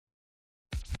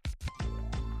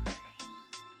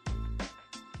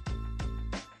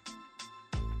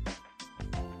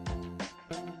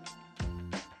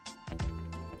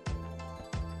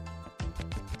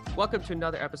Welcome to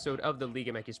another episode of the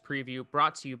Liga MX Preview,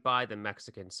 brought to you by the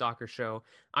Mexican Soccer Show.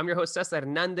 I'm your host, Cesar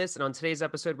Hernandez, and on today's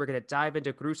episode, we're going to dive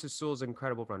into Cruz Azul's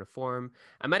incredible run of form.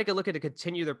 America looking to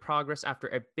continue their progress after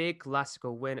a big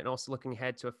Clásico win, and also looking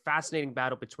ahead to a fascinating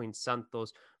battle between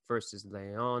Santos versus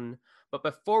León. But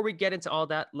before we get into all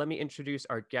that, let me introduce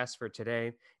our guest for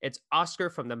today. It's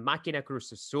Oscar from the Maquina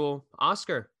Cruz Azul.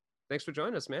 Oscar, thanks for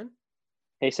joining us, man.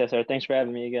 Hey, Cesar. Thanks for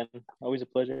having me again. Always a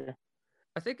pleasure.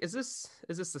 I think is this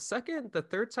the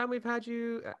third time we've had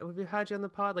you on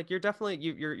the pod? Like you're definitely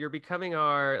you're becoming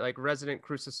our like resident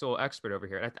Cruz Azul expert over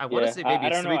here. I want to say maybe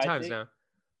it's three times now.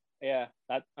 Yeah,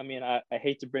 I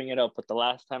hate to bring it up, but the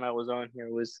last time I was on here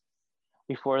was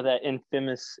before that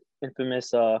infamous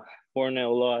 4-0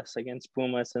 loss against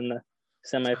Pumas in the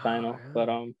semifinal. Oh, yeah. But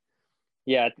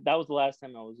yeah, that was the last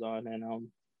time I was on, and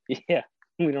yeah,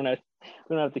 we don't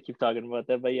have to keep talking about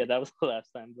that, but yeah, that was the last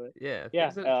time. But yeah,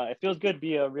 it feels good to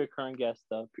be a recurring guest.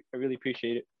 I really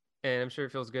appreciate it. And I'm sure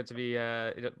it feels good to be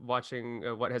watching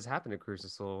what has happened to Cruz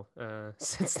Azul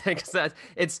since then, because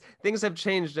things have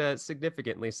changed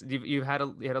significantly. So you had a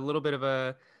little bit of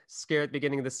a scare at the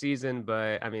beginning of the season,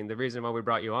 but I mean, the reason why we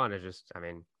brought you on is just, I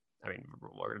mean,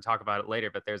 we're going to talk about it later,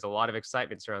 but there's a lot of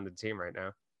excitement surrounding the team right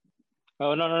now.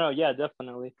 Oh, no, yeah,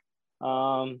 definitely.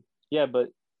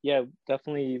 Yeah,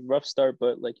 definitely rough start,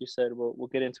 but like you said, we'll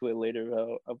get into it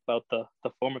later about the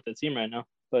form of the team right now.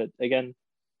 But again,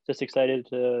 just excited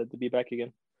to be back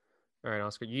again. All right,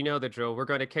 Oscar, you know the drill. We're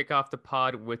going to kick off the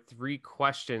pod with 3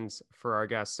 questions for our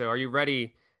guests. So are you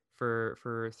ready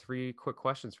for 3 quick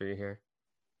questions for you here?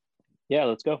 Yeah,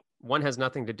 let's go. One has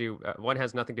nothing to do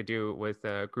with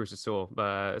Cruz Azul,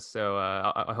 so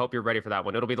I hope you're ready for that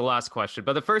one. It'll be the last question,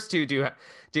 but the first 2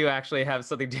 do actually have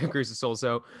something to do with Cruz Azul.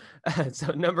 So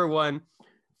number 1,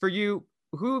 for you,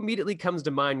 who immediately comes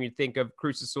to mind when you think of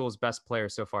Cruz Azul's best player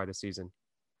so far this season?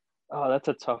 Oh, that's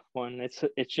a tough one. It's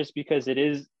just because it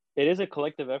is a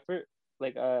collective effort,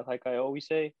 like I always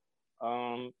say.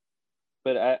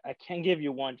 But I can't give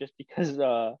you one just because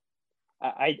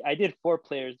I did 4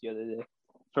 players the other day.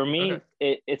 For me,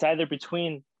 okay. It's either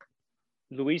between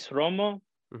Luis Romo,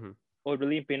 mm-hmm.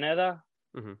 Orbelín Pineda,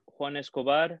 mm-hmm. Juan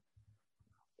Escobar,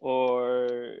 or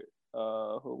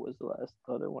who was the last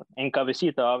other one? And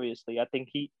Cabecita, obviously. I think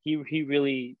he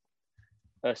really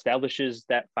establishes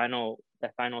that final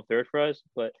third for us.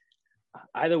 But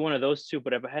either one of those 2.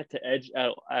 But if I had to edge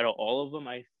out of all of them,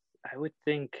 I would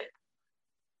think.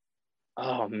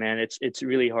 Oh man, it's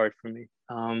really hard for me.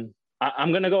 I'm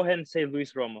gonna go ahead and say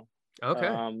Luis Romo. Okay.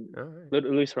 All right.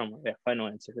 Luis Romo. Yeah, final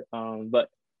answer. But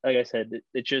like I said,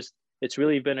 it's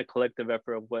really been a collective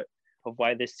effort of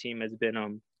why this team has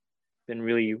been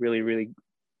really, really, really,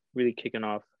 really kicking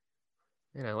off.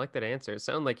 Man, I like that answer. It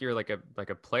sounded like you're like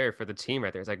a player for the team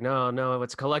right there. It's like, no,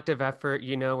 it's collective effort.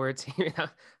 You know, we're a team. I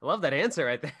love that answer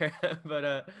right there.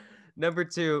 But number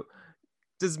 2,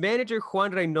 does manager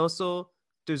Juan Reynoso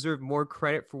deserve more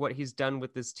credit for what he's done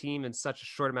with this team in such a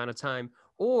short amount of time,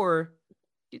 or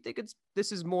do you think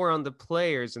this is more on the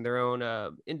players and their own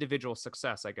individual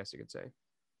success, I guess you could say?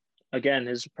 Again,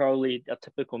 this is probably a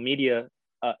typical media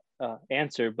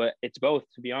answer, but it's both,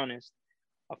 to be honest.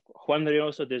 Juan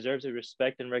Reynoso deserves the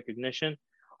respect and recognition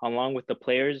along with the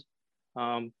players.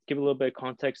 Give a little bit of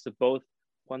context of both.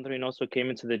 Juan Reynoso came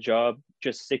into the job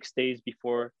just 6 days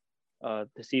before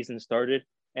the season started.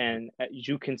 And as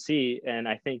you can see, and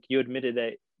I think you admitted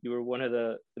that you were one of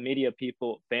the media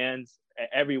people, fans,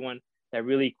 everyone that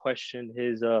really questioned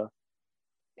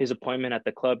his appointment at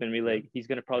the club and really, he's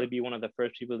going to probably be one of the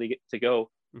first people to go.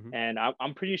 Mm-hmm. And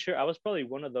I'm pretty sure I was probably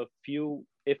one of the few,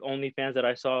 if only, fans that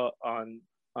I saw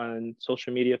on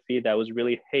social media feed that was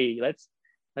really, hey,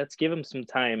 let's give him some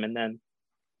time. And then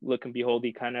look and behold,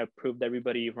 he kind of proved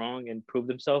everybody wrong and proved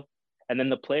himself. And then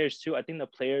the players too. I think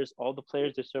all the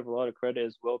players deserve a lot of credit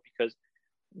as well, because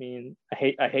I mean,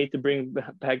 I hate to bring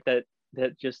back that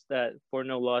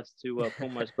 4-0 loss to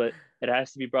Pumas, but it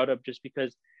has to be brought up just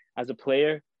because as a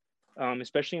player,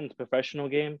 especially in the professional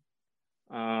game,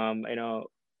 you know,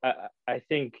 I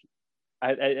think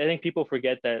people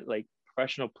forget that like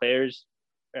professional players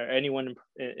or anyone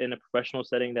in a professional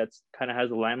setting that's kind of has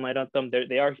a limelight on them,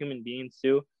 they are human beings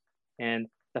too, and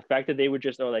the fact that they were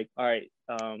just like, all right,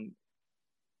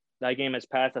 that game has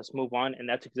passed, let's move on. And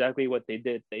that's exactly what they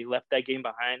did. They left that game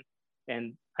behind.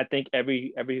 And I think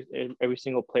every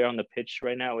single player on the pitch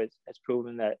right now has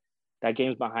proven that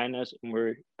game's behind us and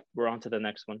we're on to the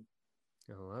next one.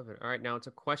 I love it. All right, now it's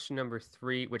a question number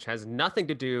 3, which has nothing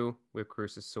to do with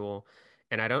Cruz Azul.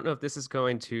 And I don't know if this is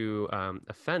going to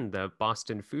offend the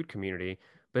Boston food community,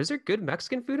 but is there good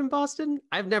Mexican food in Boston?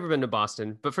 I've never been to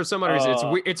Boston, but for some odd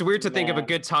reason, it's weird to think of a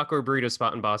good taco or burrito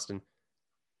spot in Boston.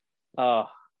 uh,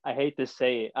 I hate to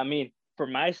say it. I mean, for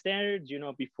my standards, you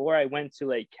know, before I went to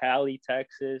like Cali,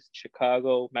 Texas,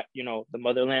 Chicago, you know, the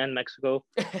motherland, Mexico,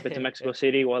 been to Mexico Yeah.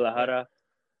 City, Yeah. Guadalajara.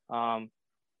 Um,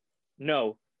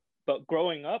 no, but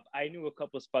growing up, I knew a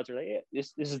couple of spots where like, yeah,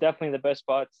 this is definitely the best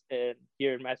spots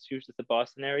here in Massachusetts, the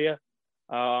Boston area.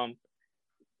 Um,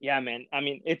 yeah, man. I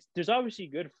mean, it's there's obviously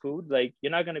good food. Like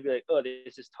you're not gonna be like, oh,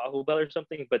 this is Taco Bell or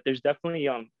something, but there's definitely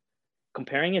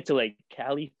comparing it to like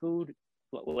Cali food,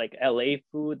 like LA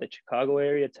food, the Chicago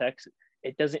area, Texas,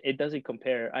 it doesn't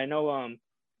compare. I know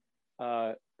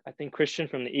uh I think Christian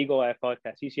from the Eagle Eye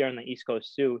podcast, he's here on the East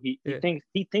Coast too. He he Yeah. thinks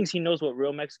he thinks he knows what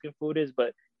real Mexican food is,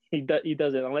 but he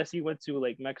doesn't unless he went to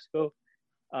like Mexico.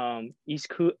 East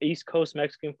Coast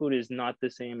Mexican food is not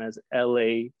the same as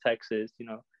LA, Texas, you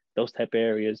know, those type of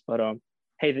areas. But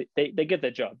hey, they get the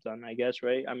job done, I guess,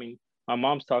 right? I mean, my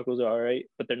mom's tacos are all right,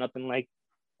 but they're nothing like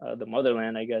the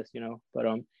motherland, I guess, you know. But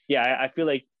yeah, I feel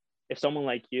like if someone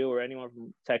like you or anyone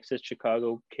from Texas,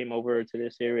 Chicago came over to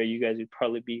this area, you guys would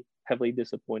probably be heavily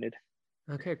disappointed.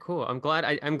 Okay, cool. I'm glad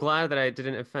that I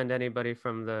didn't offend anybody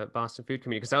from the Boston food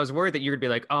community because I was worried that you would be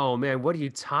like, "Oh man, what are you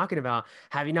talking about?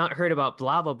 Have you not heard about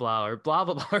blah blah blah or blah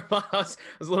blah blah?" Or blah. I was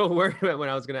a little worried about when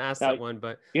I was going to ask Now, that one,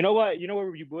 but you know what? You know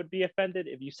where you would be offended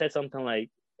if you said something like,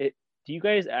 "It." Do you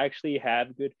guys actually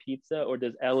have good pizza, or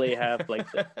does LA have like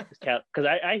the? Because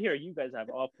I hear you guys have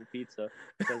awful pizza.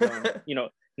 Because you know,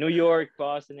 New York,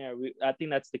 Boston, yeah, I think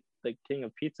that's the king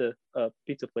of pizza,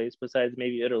 pizza place besides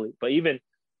maybe Italy. But even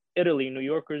Italy, New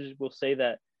Yorkers will say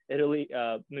that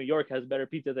New York has better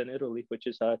pizza than Italy, which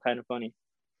is kind of funny.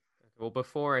 well,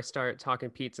 before I start talking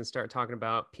pizza and start talking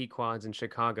about Pequods in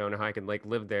Chicago and how I can like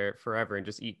live there forever and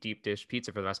just eat deep dish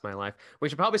pizza for the rest of my life, we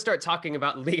should probably start talking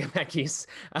about Liga MX.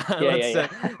 Yeah, yeah,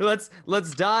 yeah.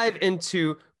 Let's dive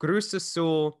into Cruz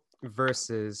Azul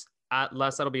versus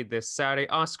Atlas. That'll be this Saturday.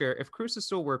 Oscar, if Cruz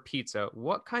Azul were pizza,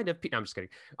 what kind of pizza? No, I'm just kidding.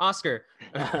 Oscar,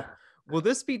 will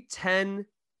this be 10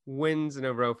 wins in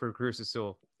a row for Cruz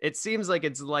Azul? It seems like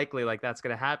it's likely like that's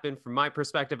going to happen. From my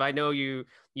perspective, I know you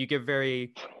give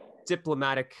very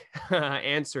diplomatic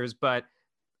answers, but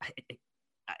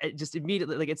I just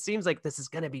immediately like it seems like this is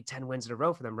going to be 10 wins in a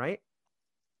row for them, right?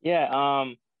 Yeah,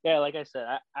 yeah, like I said,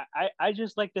 I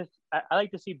just like to I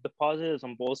like to see the positives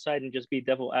on both sides and just be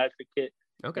devil advocate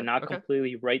Okay, and not okay.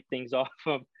 completely write things off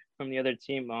from the other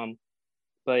team.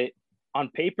 But on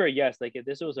paper, yes, like if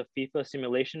this was a FIFA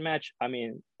simulation match, I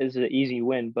mean, this is an easy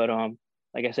win. But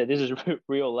like I said, this is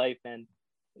real life, and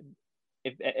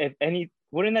if any,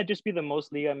 wouldn't that just be the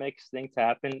most Liga MX thing to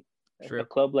happen? A True.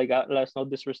 club like Atlas, no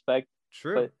disrespect,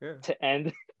 True. but Yeah. to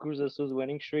end Cruz Azul's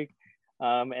winning streak,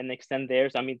 and extend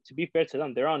theirs. I mean, to be fair to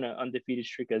them, they're on an undefeated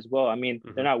streak as well. I mean,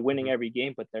 they're Hmm. not winning Hmm. every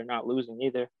game, but they're not losing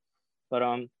either. But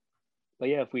but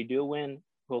yeah, if we do win,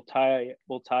 we'll tie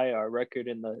our record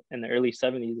in the early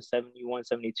 70s, the 71,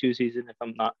 72 season, if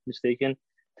I'm not mistaken,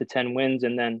 to 10 wins,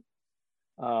 and then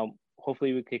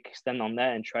hopefully we could extend on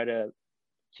that and try to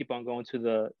keep on going to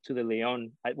the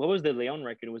Leon. What was the Leon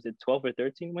record? Was it 12 or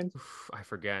 13 wins? Oof, I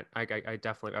forget. I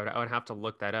definitely I would have to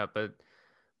look that up,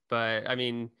 but I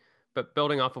mean, but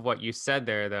building off of what you said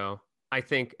there though, I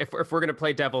think if we're going to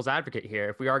play devil's advocate here,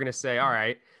 if we are going to say, all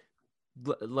right,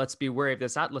 let's be wary of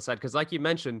this Atlas side because, like you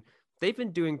mentioned, they've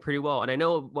been doing pretty well. And I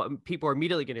know what people are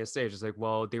immediately going to say is just like,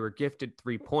 well, they were gifted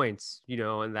 3 points, you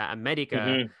know, in that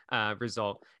America Mm-hmm.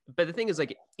 result. But the thing is,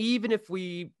 like, even if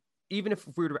we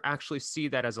were to actually see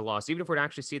that as a loss, even if we were to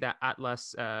actually see that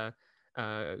Atlas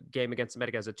game against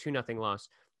America as a 2-0 loss,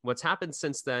 what's happened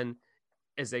since then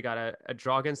is they got a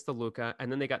draw against the Luca,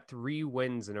 and then they got 3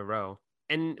 wins in a row.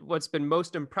 And what's been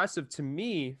most impressive to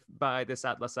me by this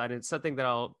Atlas side, and it's something that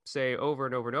I'll say over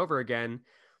and over and over again,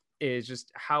 is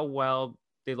just how well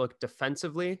they look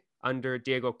defensively under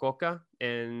Diego Coca.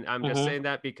 And I'm just Mm-hmm. saying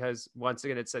that because, once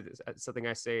again, it's something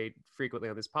I say frequently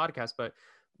on this podcast, but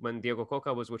when Diego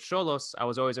Coca was with Xolos, I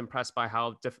was always impressed by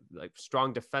how like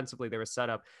strong defensively they were set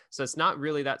up. So it's not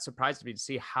really that surprising to me to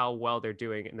see how well they're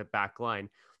doing in the back line.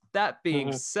 That being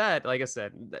Mm-hmm. said, like I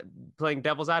said, playing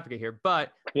devil's advocate here,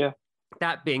 but Yeah.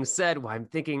 that being said, why I'm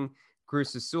thinking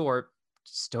Cruz Azul are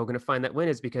still going to find that win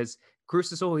is because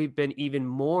Cruz Azul have been even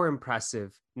more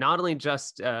impressive, not only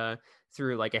just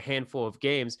through like a handful of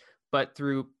games, but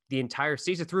through the entire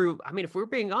season. I mean, if we're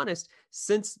being honest,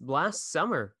 since last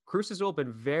summer, Cruz Azul have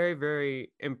been very,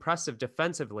 very impressive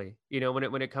defensively. You know,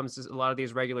 when it comes to a lot of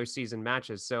these regular season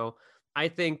matches. So I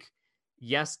think,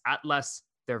 yes, Atlas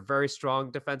they're very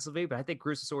strong defensively, but I think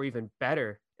Cruz Azul are even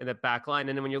better in the back line.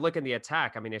 And then when you look in the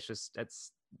attack, I mean, it's just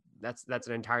that's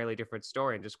an entirely different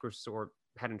story, and just Cruz Azul are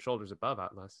head and shoulders above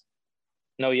Atlas.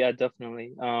 No, yeah,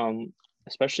 definitely.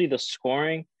 Especially the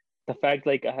scoring, the fact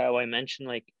like how I mentioned,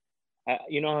 like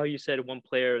you know how you said one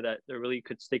player that really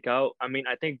could stick out? I mean,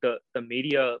 I think the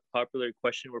media popular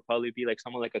question would probably be like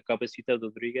someone like a Cabecita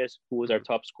Rodriguez, who was our Mhm.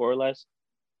 top scorer last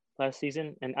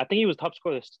season, and I think he was top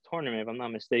scorer this tournament if I'm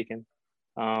not mistaken.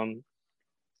 Um,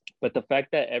 but the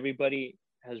fact that everybody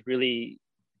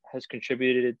has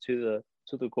contributed to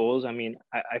the goals. I mean,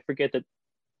 I forget that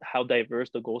how diverse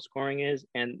the goal scoring is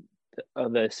and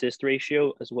the assist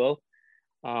ratio as well.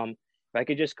 If I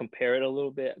could just compare it a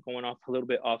little bit, going off a little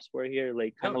bit off sport here,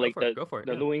 like kind No, of go like for it. Go for it.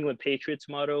 the Yeah. New England Patriots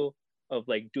motto of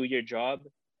like do your job,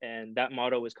 and that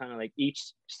motto is kind of like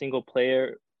each single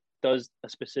player does a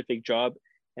specific job,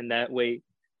 and that way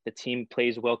the team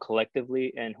plays well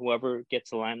collectively, and whoever gets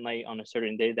the limelight on a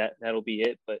certain day, that'll be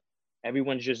it. But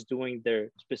everyone's just doing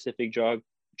their specific job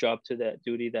to that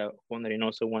duty that Juan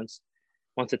Reynoso wants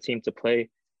a team to play.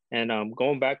 And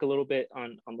going back a little bit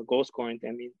on the goal scoring,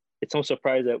 I mean, it's no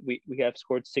surprise that we have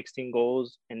scored 16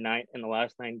 goals in the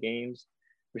last 9 games,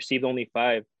 received only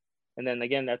 5, and then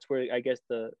again that's where I guess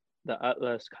the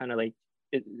Atlas kind of like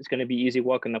it's going to be easy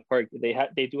walk in the park.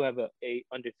 They do have a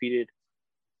undefeated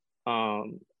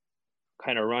um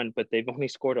kind of run, but they've only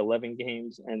scored 11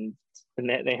 games and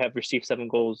they have received 7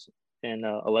 goals in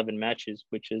 11 matches,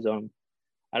 which is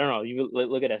I don't know. You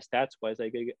look at it stats wise,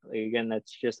 like again,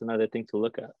 that's just another thing to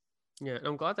look at. Yeah, and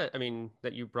I'm glad that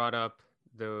that you brought up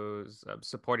those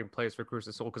supporting players for Cruz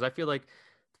Azul because I feel like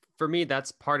for me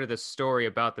that's part of the story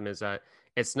about them is that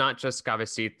it's not just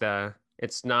Cabecita,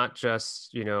 it's not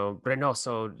just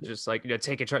Reynoso just like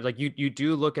taking charge. Like you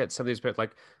do look at some of these players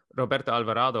like Roberto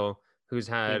Alvarado, who's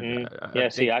had I Yeah,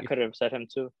 see, think I could have said him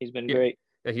too. He's been yeah, great.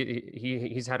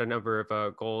 he's had a number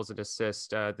of goals and assists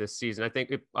this season. I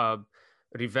think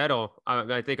Rivero,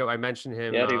 I think I mentioned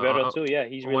him Yeah, Rivero too. Yeah,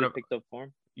 he's on one really of picked up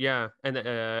form. yeah, and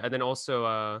then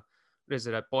also what is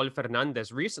it? Paul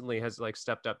Fernandez recently has like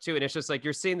stepped up too, and it's just like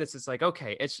you're seeing this. It's like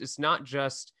okay, it's not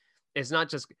just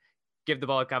give the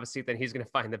ball to Cavacita and he's going to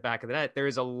find the back of the net. There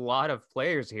is a lot of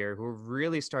players here who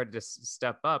really started to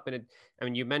step up, and I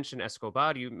mean, you mentioned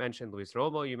Escobar, you mentioned Luis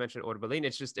Romo, you mentioned Orbelin.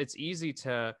 It's easy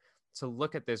to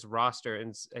look at this roster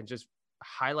and just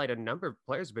highlight a number of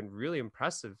players who've been really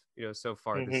impressive, so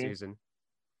far this hmm season.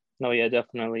 No, yeah,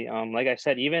 definitely. Like I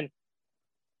said, even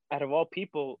out of all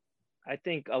people, I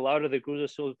think a lot of the Cruz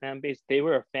Azul fan base they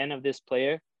were a fan of this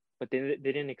player, but they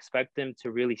didn't expect them to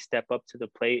really step up to the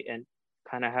plate and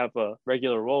kind of have a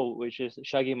regular role, which is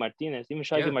Shaggy Martinez. Even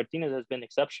Shaggy Yeah. Martinez has been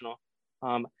exceptional.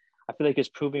 Um, I feel like his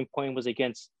proving point was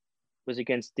against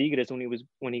Tigres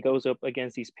when he goes up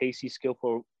against these pacey,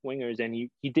 skillful wingers, and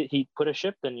he put a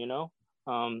shift in.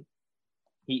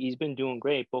 He's been doing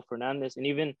great. Both Fernandez and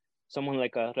even someone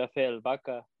like Rafael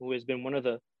Vaca, who has been one of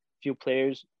the few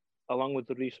players, along with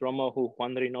Luis Romo, who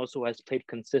Juan Reynoso has played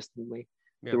consistently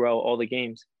Yeah. throughout all the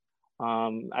games.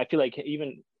 I feel like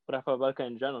even Rafael Vaca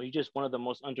in general, he's just one of the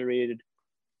most underrated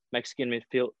Mexican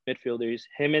midfielders.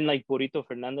 Him and like Burrito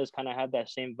Fernandez kind of have that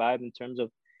same vibe in terms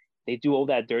of they do all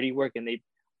that dirty work and they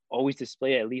always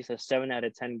display at least a 7 out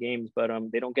of 10 games, but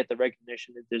they don't get the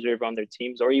recognition they deserve on their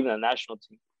teams or even the national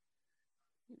team.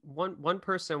 One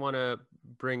person I want to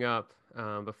bring up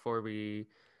before we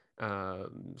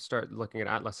start looking at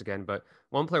Atlas again, but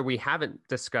one player we haven't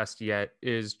discussed yet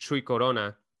is Chuy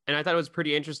Corona, and I thought it was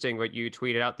pretty interesting what you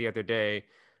tweeted out the other day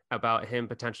about him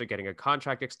potentially getting a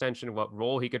contract extension, what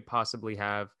role he could possibly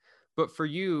have. But for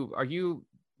you, are you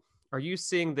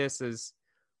seeing this as,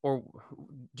 or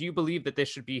do you believe that this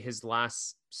should be his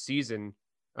last season?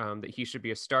 That he should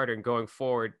be a starter, and going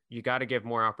forward, you got to give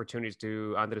more opportunities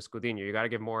to Andres Cudinho. You got to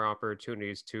give more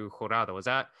opportunities to Jurado.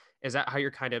 Is that how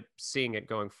you're kind of seeing it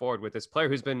going forward with this player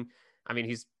who's been? I mean,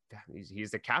 he's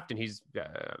the captain.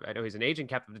 I know he's an agent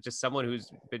captain, but just someone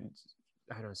who's been,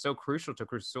 I don't know, so crucial to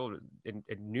Cruz Azul in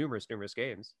numerous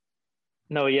games.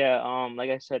 No, yeah. Like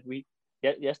I said,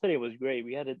 yesterday was great.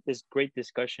 We had this great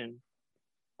discussion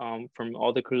from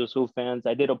all the Cruz Azul fans.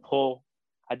 I did a poll.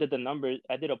 I did the numbers.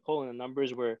 I did a poll, and the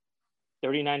numbers were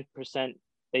 39%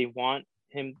 they want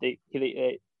him.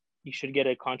 He should get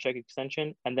a contract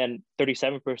extension, and then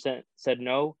 37% said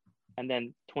no, and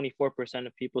then 24%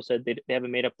 of people said they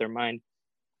haven't made up their mind.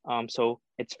 So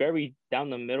it's very down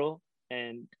the middle,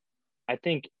 and I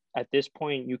think at this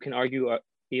point you can argue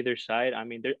either side. I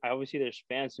mean, obviously there's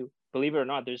fans who, believe it or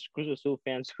not, there's Cruz Azul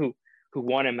fans who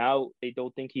want him out. They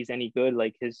don't think he's any good.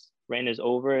 Like his reign is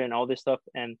over and all this stuff.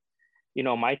 And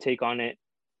my take on it,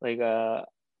 like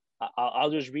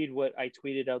I'll just read what I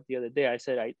tweeted out the other day. I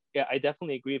said I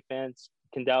definitely agree. Fans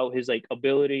can doubt his like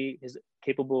ability, his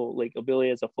capable like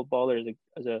ability as a footballer,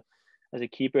 as a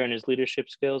keeper, and his leadership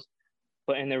skills.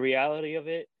 But in the reality of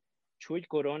it, Chuy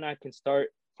Corona can start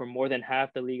for more than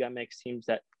half the Liga MX teams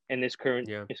that in this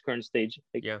Yeah. current stage.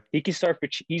 Like Yeah. he can start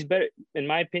he's better in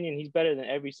my opinion. He's better than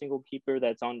every single keeper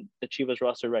that's on the Chivas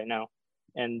roster right now.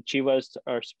 And Chivas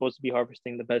are supposed to be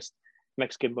harvesting the best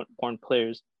Mexican-born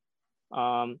players.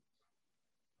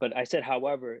 But I said,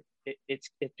 however, it's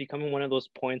becoming one of those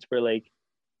points where like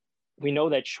we know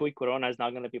that Chuy Corona is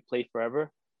not going to be played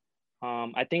forever.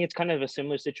 I think it's kind of a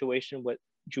similar situation what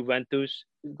Juventus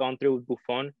gone through with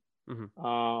Buffon.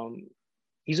 Mm-hmm.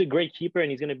 He's a great keeper and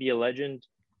he's going to be a legend,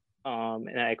 an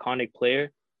iconic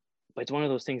player. But it's one of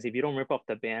those things, if you don't rip off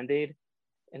the Band-Aid,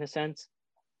 in a sense,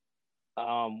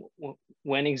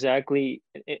 when exactly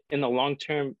in the long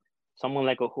term, someone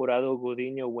like a Jurado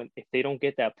Godinho, if they don't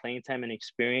get that playing time and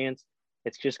experience,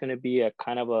 it's just going to be a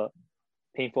kind of a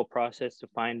painful process to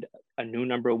find a new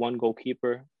number one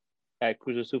goalkeeper at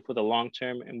Cruz Azul for the long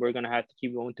term. And we're going to have to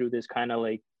keep going through this kind of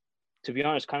like, to be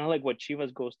honest, kind of like what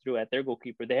Chivas goes through at their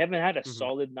goalkeeper. They haven't had a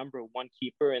solid number one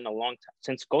keeper in a long time,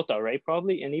 since Cota, right?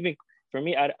 Probably. And even for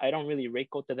me, I don't really rate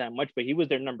Cota that much, but he was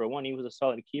their number one. He was a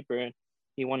solid keeper and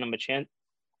he won them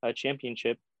a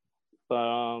championship.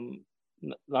 But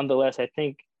nonetheless, I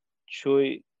think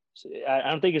Chuy,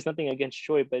 I don't think it's nothing against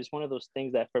Chuy, but it's one of those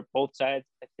things that for both sides,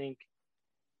 I think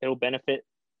it'll benefit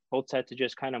both sides to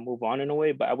just kind of move on in a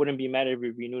way. But I wouldn't be mad if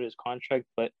we renewed his contract.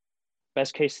 But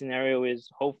best case scenario is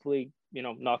hopefully,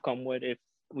 knock on wood, if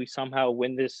we somehow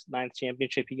win this 9th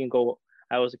championship, he can go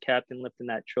out as a captain lifting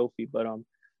that trophy. But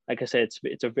like I said,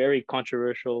 it's a very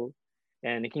controversial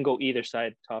and it can go either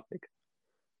side topic.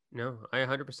 No, I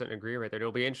 100% agree right there.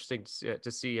 It'll be interesting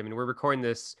to see. I mean, we're recording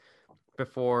this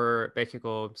before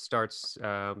Mexico starts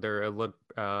their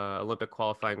Olympic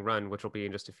qualifying run, which will be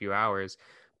in just a few hours.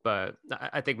 But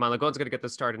I think Malagon's going to get the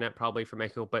start in it probably for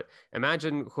Mexico. But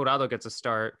imagine Jurado gets a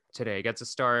start today, gets a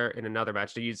start in another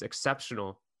match. He's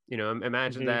exceptional.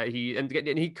 Imagine that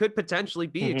he could potentially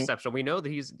be exceptional. We know that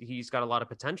he's got a lot of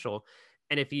potential.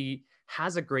 And if he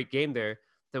has a great game there,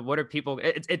 then what are people,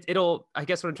 it'll, I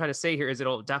guess what I'm trying to say here is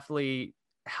it'll definitely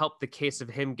help the case of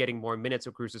him getting more minutes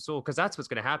with Cruz Azul, because that's what's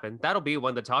going to happen. That'll be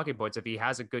one of the talking points. If he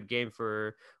has a good game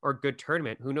or a good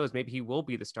tournament, who knows, maybe he will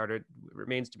be the starter. It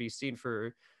remains to be seen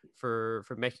for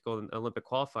Mexico in Olympic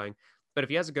qualifying. But if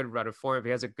he has a good run of form, if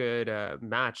he has a good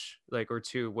match or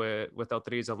two with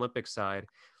Altri's Olympic side,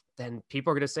 then people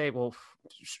are going to say, well,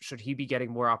 should he be getting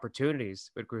more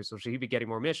opportunities with Cruz Azul? Should he be getting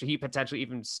more minutes? Should he potentially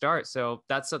even start? So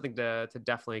that's something to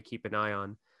definitely keep an eye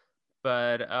on.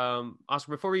 But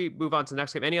Oscar, before we move on to the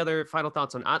next game, any other final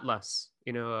thoughts on Atlas?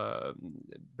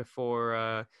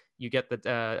 Before you get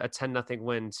a 10-0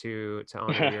 win to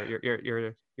honor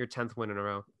your 10th win in a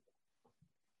row.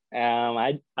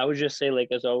 I would just say, like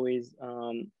as always,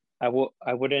 I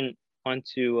wouldn't want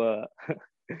to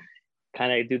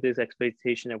kind of do this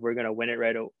expectation that we're gonna win it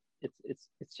right. It's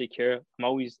secure.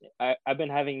 I've been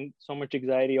having so much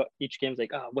anxiety each game's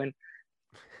like, when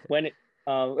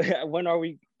are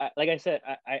we, like I said,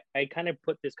 I kind of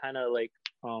put this kind of like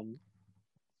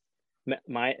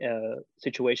my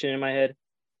situation in my head.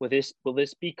 Will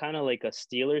this be kind of like a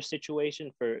Steelers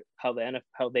situation for how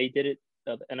they did it,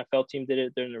 the NFL team did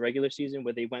it during the regular season,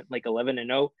 where they went like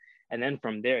 11-0 and then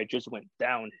from there it just went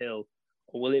downhill?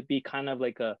 Or will it be kind of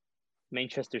like a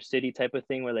Manchester City type of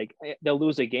thing where like they'll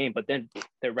lose a game but then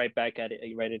they're right back at it,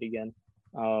 right it again?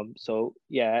 So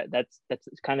yeah, that's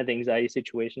kind of the anxiety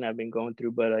situation I've been going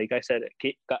through. But like I said,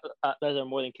 guys are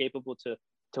more than capable to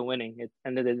winning. At the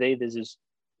end of the day, this is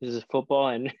football,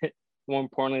 and more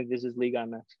importantly, this is Liga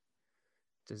MX.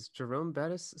 Does Jerome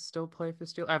Bettis still play for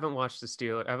Steelers? I haven't watched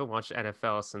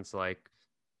NFL since like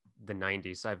the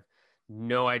 90s. So I have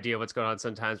no idea what's going on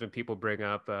sometimes when people bring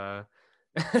up oh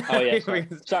yeah, sorry.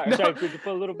 Sorry, to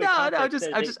put a little bit context.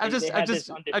 I'm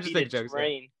just making jokes.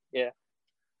 Reign. Yeah.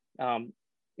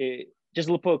 Just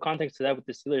a little context to that with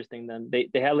the Steelers thing. Then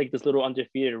they had like this little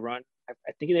undefeated run.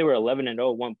 I think they were 11-0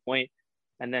 at one point,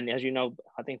 and then as you know,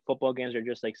 I think football games are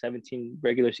just like 17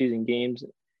 regular season games,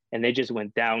 and they just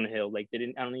went downhill. Like I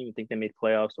don't even think they made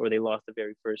playoffs, or they lost the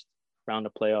very first round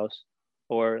of playoffs.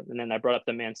 And then I brought up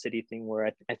the Man City thing, where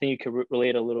I think you could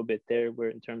relate a little bit there, where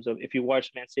in terms of if you watch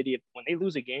Man City, when they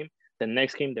lose a game, the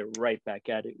next game they're right back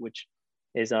at it, which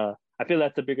is I feel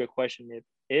that's a bigger question.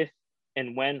 If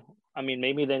and when, I mean,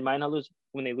 maybe they might not lose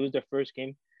when they lose their first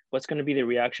game. What's going to be the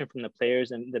reaction from the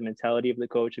players and the mentality of the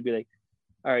coach to be like,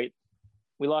 all right,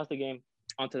 we lost the game,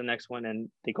 on to the next one, and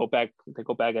they go back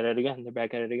at it again. They're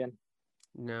back at it again.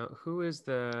 Now, who is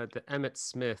the Emmitt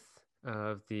Smith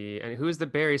of and who is the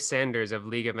Barry Sanders of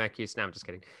Liga MX? No, I'm just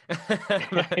kidding. I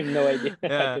have no idea. I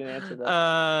couldn't answer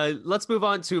that. Let's move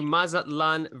on to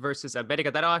Mazatlan versus America.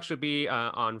 That'll actually be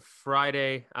on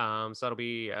Friday. So that'll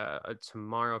be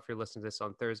tomorrow if you're listening to this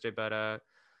on Thursday. But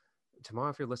tomorrow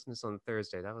if you're listening to this on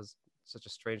Thursday. That was such a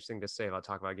strange thing to say about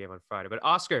talking about a game on Friday. But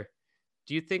Oscar,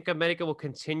 do you think America will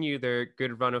continue their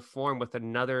good run of form with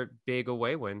another big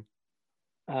away win?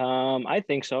 I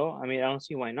think so. I mean, I don't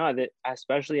see why not. That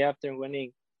especially after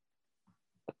winning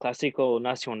a Clásico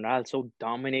Nacional, so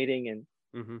dominating, and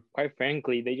Mm-hmm. quite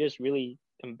frankly, they just really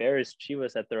embarrassed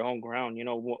Chivas at their home ground.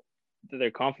 Their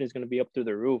confidence is going to be up through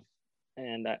the roof,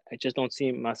 and I just don't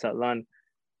see Mazatlan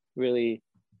really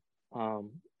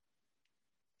um,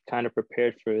 kind of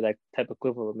prepared for that type of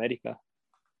Club of America.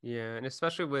 Yeah, and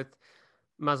especially with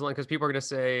Mazatlan, because people are going to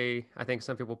say, I think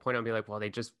some people point out and be like, well, they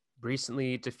just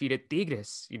recently defeated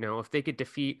Tigres. If they could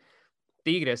defeat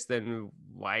Tigres, then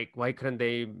why couldn't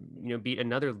they beat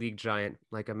another league giant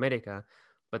like America?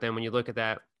 But then when you look at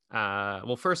that,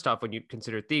 well, first off, when you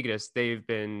consider Tigres, they've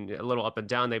been a little up and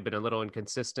down. They've been a little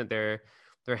inconsistent. They're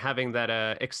having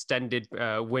that extended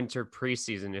winter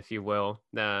preseason, if you will,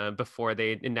 before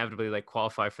they inevitably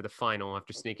qualify for the final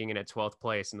after sneaking in at 12th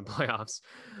place in the playoffs.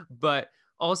 But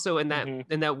also in that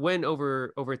Mm-hmm. win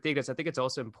over Tigres, I think it's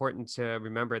also important to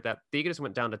remember that Tigres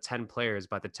went down to 10 players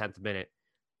by the 10th minute.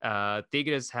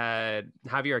 Tigres had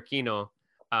Javier Aquino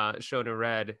shown a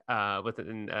red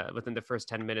within the first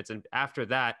 10 minutes, and after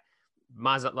that,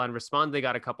 Mazatlan responded. They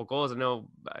got a couple goals. I know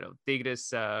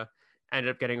Tigres ended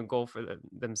up getting a goal for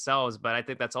themselves, but I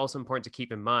think that's also important to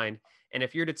keep in mind. And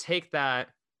if you're to take that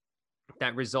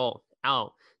result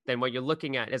out, then what you're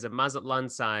looking at is a Mazatlan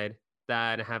side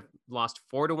that have lost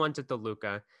 4-1 to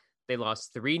Toluca. They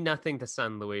lost 3-0 to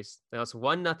San Luis. They lost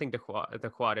 1-0 to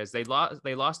Juarez. They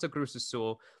lost to Cruz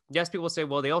Azul. Yes, people say,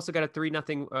 well, they also got a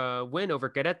 3-0 win over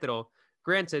Querétaro.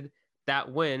 Granted,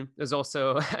 that win is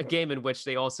also a game in which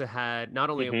they also had not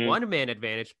only a Mm-hmm. one-man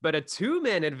advantage, but a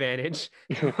two-man advantage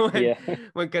when Yeah.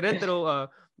 when Querétaro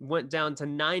went down to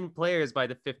 9 players by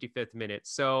the 55th minute.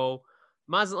 So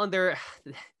Mazatlan,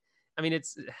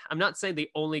 I'm not saying they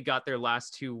only got their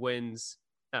last 2 wins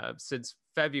since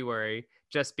February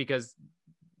just because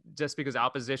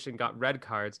opposition got red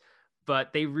cards, but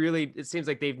it seems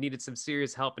like they've needed some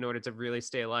serious help in order to really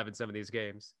stay alive in some of these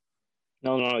games.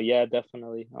 No, yeah,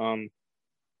 definitely.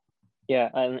 Yeah,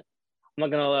 and I'm not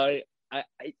gonna lie,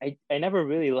 I never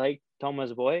really liked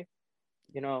Thomas Boy.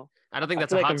 I don't think I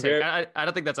that's feel a like hot I'm take. very I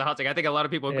don't think that's a hot take. I think a lot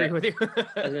of people agree yeah. with you.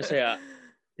 I was gonna say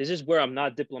this is where I'm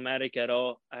not diplomatic at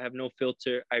all. I have no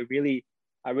filter. I really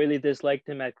disliked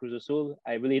him at Cruz Azul.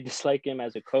 I really dislike him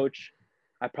as a coach.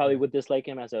 I probably would dislike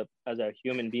him as a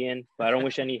human being, but I don't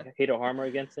wish any hate or harm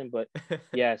against him. But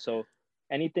yeah, so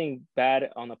anything bad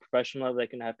on a professional level that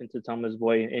can happen to Thomas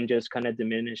Boy and just kind of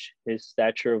diminish his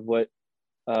stature of what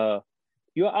uh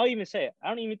I'll even say it. I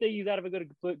don't even think he's that of a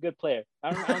good player.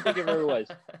 I don't think he ever was.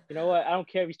 You know what? I don't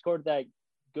care if he scored that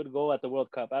good goal at the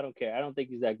World Cup. I don't care. I don't think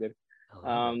he's that good. I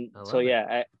love it. I So love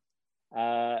it.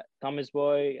 yeah, Thomas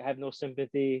Boy, I have no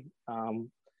sympathy.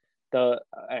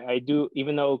 I do,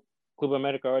 even though Club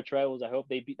America are arch rivals, I hope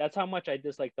they beat. That's how much I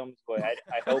dislike Thomas Boy.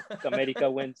 I hope America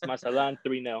wins Masalan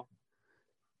 3-0.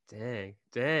 Dang.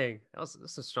 That's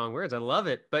some strong words. I love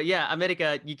it. But yeah,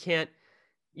 America, you can't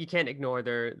ignore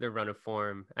their run of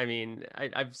form. I mean,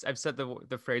 I've said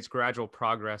the phrase gradual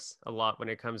progress a lot when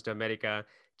it comes to America.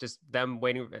 Just them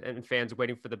waiting and fans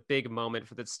waiting for the big moment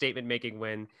for the statement making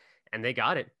win, and they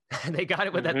got it. They got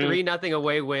it with that Mm-hmm. 3-0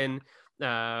 away win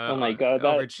Oh my God,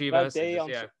 over that Chivas. It's day just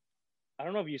yeah. I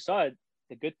don't know if you saw it.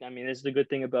 I mean, this is the good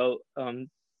thing about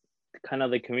kind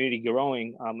of the community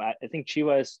growing. I think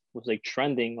Chivas was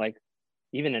trending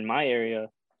even in my area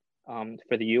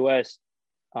for the U.S.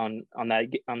 on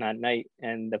that night,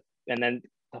 and then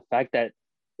the fact that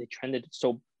they trended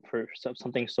for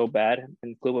something so bad,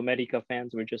 and Club America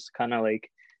fans were just kind of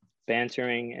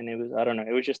bantering, and I don't know,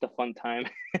 it was just a fun time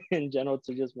in general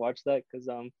to just watch that because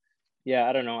yeah,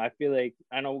 I don't know, I feel like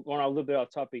I know going a little bit off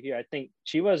topic here. I think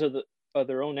Chivas are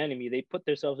their own enemy. They put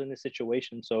themselves in this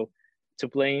situation, so to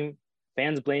blame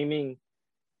fans blaming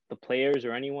the players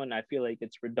or anyone, I feel like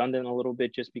it's redundant a little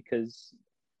bit just because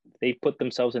they put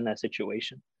themselves in that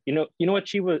situation. What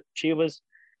Chivas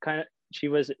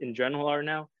in general are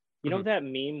now. You know Mhm. that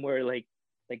meme where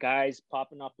the guy's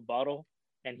popping off the bottle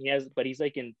and he's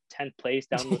in 10th place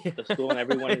down the stool and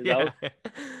everyone is Yeah.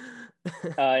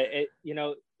 out.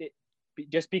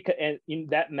 Just because and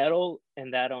that medal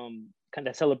and that kind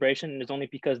of celebration is only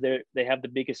because they have the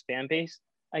biggest fan base,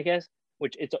 I guess.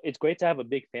 Which it's great to have a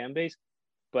big fan base,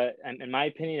 but in my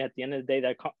opinion, at the end of the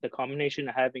day, the combination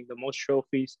of having the most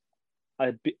trophies,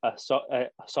 a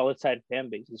solid side fan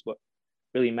base is what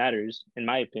really matters, in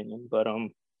my opinion. But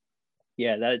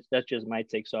yeah, that's just my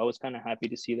take. So I was kind of happy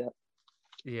to see that.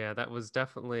 Yeah, that was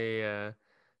definitely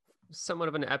somewhat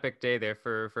of an epic day there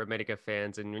for America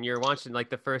fans. And when you're watching like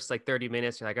the first like 30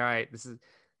 minutes, you're like, all right, this is,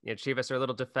 Chivas are a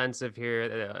little defensive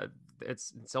here.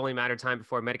 It's only a matter of time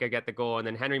before America get the goal, and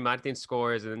then Henry Martin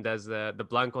scores and then does the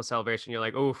Blanco celebration. You're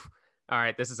like, oof, all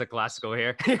right, this is a classico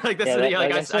here. Like this, Yeah, is, like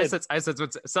like I said, I said,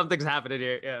 something's happening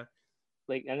here. Yeah.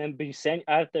 like, and then Briseño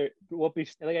after what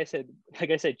like I said,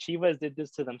 Chivas did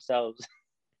this to themselves.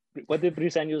 What did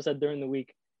Briseño said during the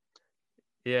week?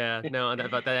 Yeah, no,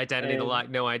 about that identity, the And like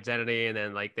no identity, and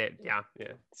then like that, yeah,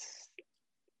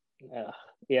 yeah.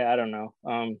 yeah, I don't know.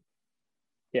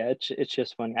 Yeah, it's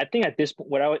just funny. I think at this point,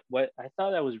 what I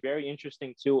thought that was very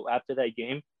interesting too after that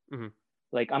game. Mm-hmm.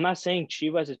 Like, I'm not saying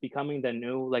Chivas is becoming the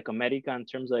new like America in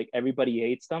terms of like everybody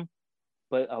hates them,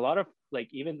 but a lot of like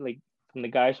even like from the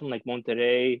guys from like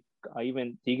Monterrey,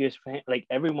 even Tigres, like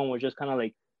everyone was just kind of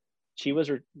like Chivas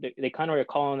were they kind of were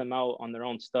calling them out on their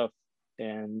own stuff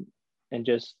and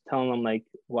just telling them like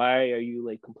why are you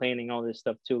like complaining all this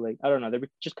stuff too, like I don't know, they're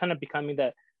just kind of becoming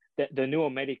the new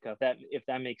America, if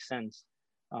that makes sense.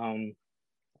 Um,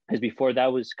 as before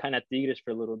that was kind of Tigres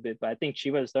for a little bit, but I think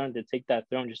Chivas is starting to take that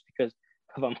throne just because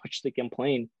of how much they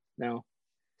complain now.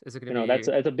 Is it going You to know, be?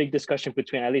 that's a big discussion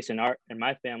between at least in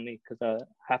my family because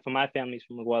half of my family's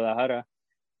from Guadalajara,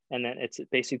 and then it's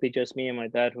basically just me and my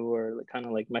dad who are like, kind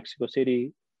of like Mexico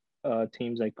City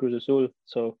teams like Cruz Azul.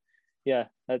 So yeah,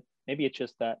 that maybe it's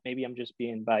just that. Maybe I'm just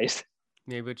being biased.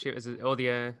 Maybe is it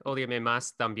odia me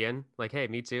más también? Like, hey,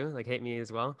 me too. Like, hate me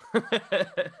as well.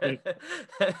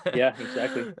 Yeah,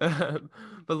 exactly.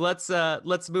 But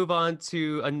let's move on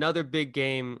to another big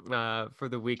game for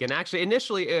the week. And actually,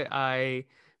 initially, I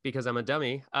because I'm a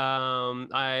dummy,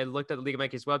 I looked at the Liga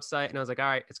MX website and I was like, all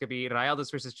right, it's gonna be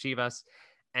Rayados versus Chivas.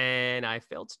 And I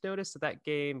failed to notice that that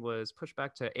game was pushed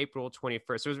back to April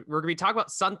 21st. So we're going to be talking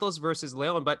about Santos versus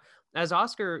Leon. But as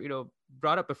Oscar,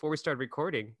 brought up before we started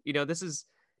recording, this is,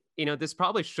 this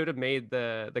probably should have made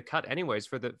the cut anyways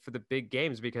for the big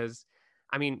games because,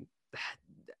 I mean,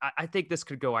 I think this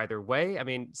could go either way. I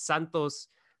mean, Santos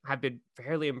have been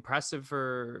fairly impressive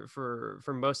for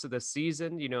most of the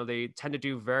season. They tend to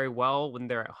do very well when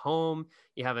they're at home.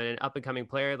 You have an up and coming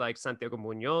player like Santiago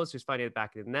Munoz who's finding it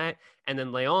back in the net, and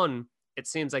then Leon. It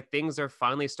seems like things are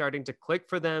finally starting to click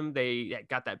for them. They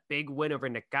got that big win over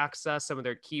Necaxa. Some of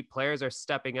their key players are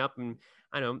stepping up and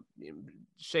I know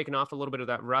shaking off a little bit of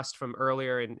that rust from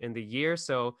earlier in the year.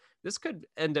 So this could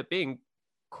end up being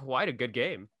quite a good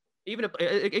game. Even if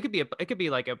it could be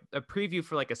like a preview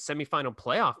for like a semifinal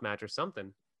playoff match or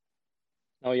something.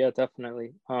 Oh yeah,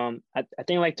 definitely. I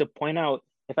think like to point out,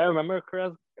 if I remember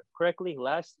correctly,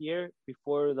 last year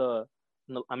before the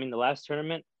last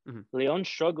tournament, Mm-hmm. Leon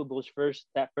struggled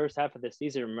that first half of the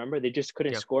season. Remember, they just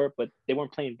couldn't Yeah. score, but they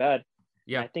weren't playing bad.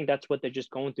 And Yeah. I think that's what they're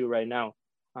just going through right now.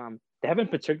 They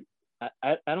haven't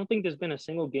I don't think there's been a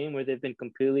single game where they've been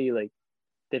completely like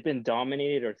they've been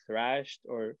dominated or thrashed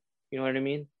or you know what I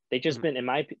mean.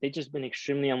 Mm-hmm. They just been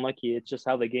extremely unlucky. It's just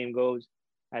how the game goes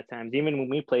at times. Even when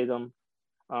we play them,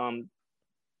 um,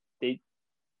 they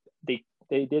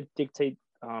they did dictate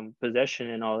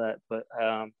possession and all that, but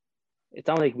it's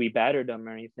not like we battered them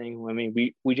or anything. I mean,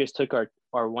 we just took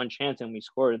our one chance and we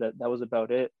scored. That was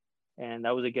about it, and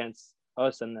that was against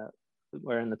us, and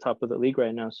we're in the top of the league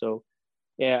right now. So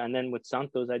yeah, and then with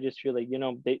Santos, I just feel like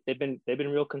they've been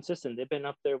real consistent. They've been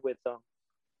up there with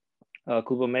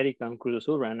Club America and Cruz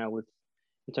Azul right now with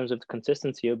in terms of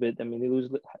consistency a bit. I mean, they lose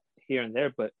here and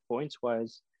there, but points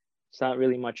wise, it's not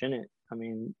really much in it. I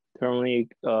mean, they're only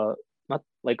not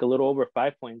like a little over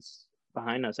 5 points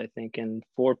behind us, I think, and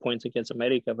 4 points against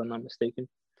America, if I'm not mistaken.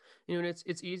 And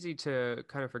it's easy to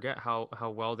kind of forget how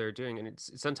well they're doing, and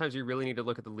it's sometimes you really need to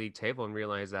look at the league table and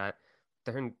realize that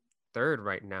they're in third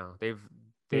right now. Mm-hmm.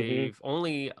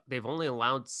 They've only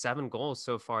allowed 7 goals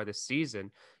so far this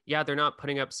season. Yeah, they're not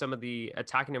putting up some of the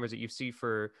attacking numbers that you see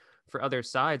for other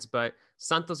sides, but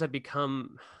Santos have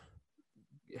become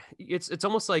it's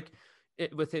almost like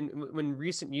within when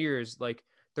recent years, like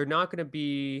they're not going to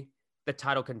be the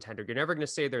title contender. You're never going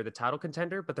to say they're the title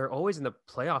contender, but they're always in the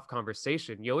playoff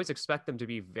conversation. You always expect them to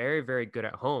be very, very good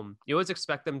at home. You always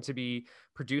expect them to be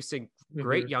producing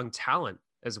great Mm-hmm. young talent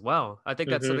as well. I think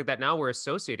that's Mm-hmm. something that now we're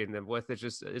associating them with. It's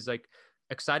just is like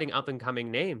exciting up and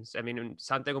coming names. I mean,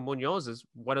 Santiago Munoz is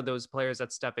one of those players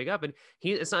that's stepping up, and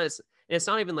it's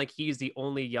not even like he's the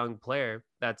only young player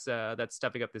that's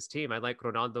stepping up this team. I like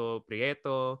Ronaldo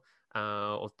Prieto,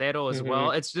 Otero as Mm-hmm.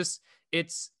 well. It's just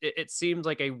it seems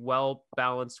like a well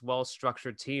balanced, well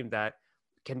structured team that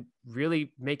can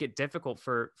really make it difficult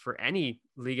for any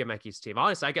Liga MX team.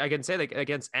 Honestly, I can say that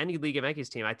against any Liga MX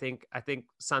team, I think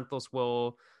Santos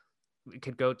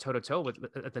could go toe to toe with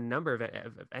the number of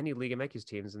any Liga MX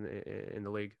teams in the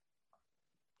league.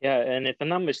 Yeah, and if I'm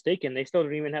not mistaken, they still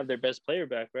don't even have their best player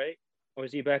back, right? Or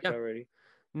is he back Yeah. already?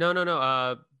 No.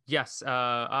 Yes.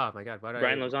 Oh my God. Why did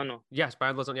Brian I? Lozano. Yes,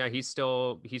 Brian Lozano. Yeah, he's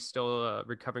still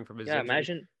recovering from his Yeah, injury.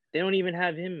 imagine they don't even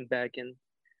have him back. And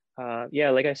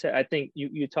yeah, like I said, I think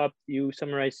you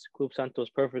summarized Club Santos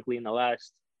perfectly in the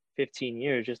last 15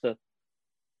 years. Just to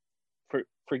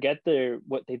forget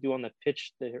what they do on the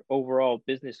pitch, their overall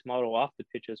business model off the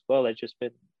pitch as well. It's just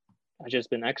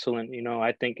been excellent.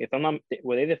 I think if I'm not,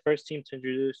 were they the first team to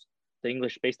introduce the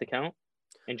English based account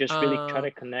and just really try Uh,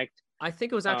 to connect, I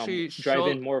think it was actually drive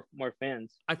in more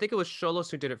fans. I think it was Xolos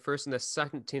who did it first, and the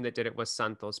second team that did it was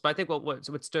Santos. But I think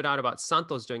what stood out about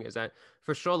Santos doing it is that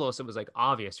for Xolos it was like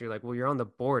obvious. You're like, well, you're on the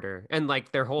border, and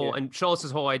like their whole Yeah. and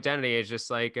Xolos' whole identity is just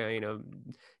like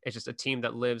it's just a team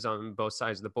that lives on both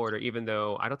sides of the border. Even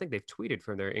though I don't think they've tweeted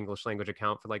from their English language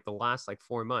account for like the last like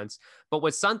 4 months. But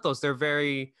with Santos, they're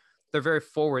very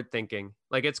forward thinking.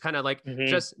 Like it's kind of like Hmm.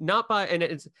 just not by and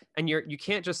it's and you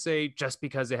can't just say just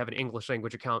because they have an English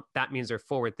language account that means they're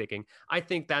forward thinking. I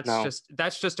think No.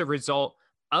 that's just a result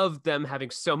of them having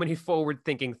so many forward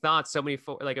thinking thoughts, so many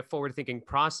like a forward thinking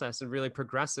process and really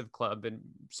progressive club. And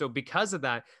so because of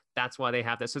that, that's why they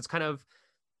have this. So it's kind of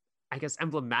I guess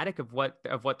emblematic of what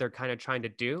they're kind of trying to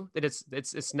do. That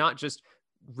it's not just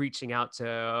reaching out to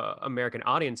American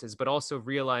audiences, but also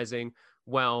realizing,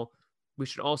 well, we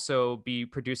should also be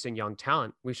producing young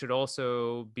talent. We should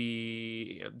also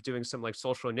be doing some like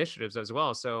social initiatives as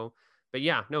well. So, but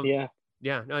yeah, no, Yeah.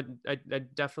 yeah, no, I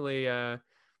definitely, I'm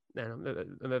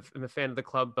a fan of the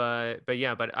club, but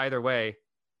yeah, but either way,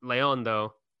 Leon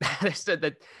though, they said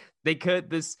that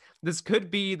this could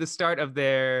be the start of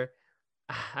their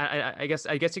I guess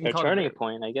you can Their call it turning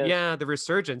point, I guess. yeah, the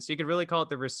resurgence. You could really call it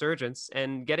the resurgence,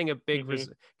 and Hmm. getting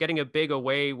a big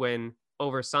away win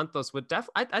over Santos would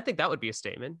I think that would be a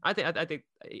statement. I think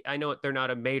I know they're not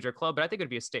a major club, but I think it'd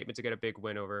be a statement to get a big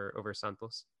win over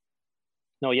Santos.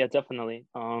 No, yeah, definitely.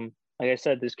 Like I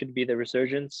said, this could be the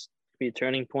resurgence, could be a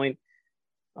turning point.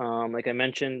 Like I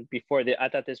mentioned before, I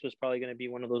thought this was probably going to be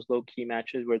one of those low key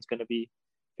matches where it's going to be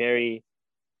very,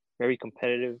 very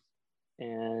competitive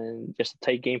and just a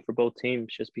tight game for both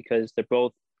teams, just because they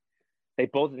both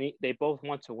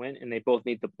want to win and they both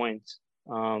need the points.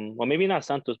 Well, maybe not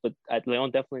Santos, but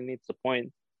Leon definitely needs the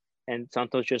point, and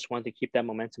Santos just want to keep that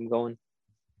momentum going.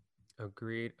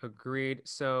 Agreed.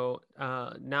 So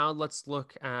now let's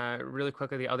look at really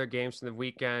quickly the other games from the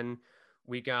weekend.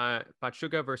 We got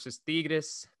Pachuca versus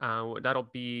Tigres. That'll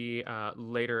be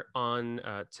later on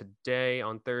today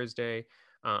on Thursday.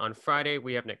 On Friday,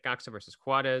 we have Necaxa versus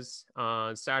Juarez.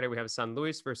 On Saturday, we have San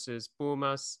Luis versus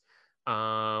Pumas.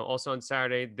 Also on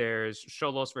Saturday, there's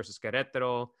Xolos versus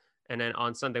Querétaro. And then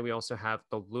on Sunday, we also have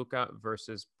Toluca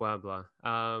versus Puebla.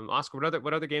 Oscar,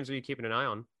 what other games are you keeping an eye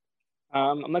on?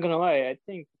 I'm not gonna lie, I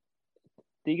think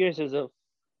Tigres is a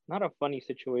not a funny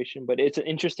situation, but it's an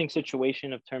interesting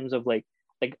situation of terms of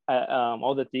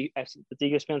all the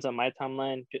Tigres fans on my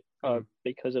timeline, Mhm.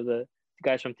 because of the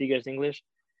guys from Tigres English,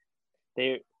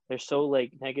 they're so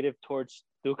like negative towards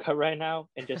Duca right now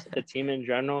and just the team in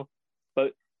general.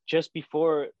 But just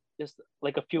before, just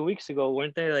like a few weeks ago,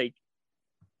 weren't they like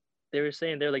they were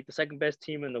saying they're like the second best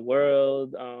team in the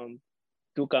world,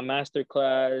 Duca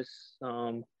masterclass,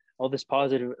 all this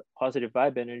positive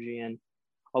vibe energy, and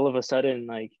all of a sudden,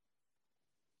 like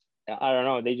I don't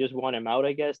know, they just want him out,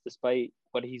 I guess, despite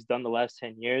what he's done the last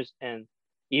 10 years, and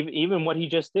even what he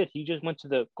just did, he just went to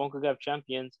the Concacaf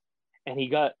Champions, and he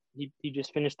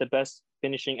just finished the best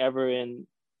finishing ever in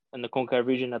the Concacaf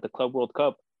region at the Club World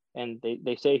Cup, and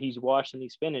they say he's washed and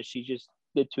he's finished. He just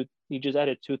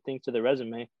added two things to the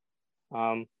resume.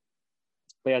 Um,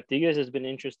 but yeah, Tigres has been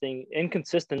interesting,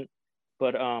 inconsistent,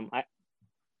 but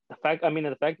the fact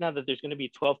now that there's going to be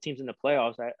 12 teams in the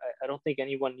playoffs, I don't think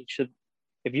anyone should.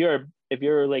 If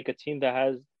you're like a team that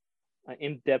has an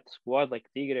in-depth squad like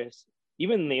Tigres,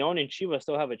 even Leon and Chivas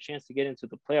still have a chance to get into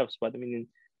the playoff spot. I mean,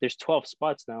 there's 12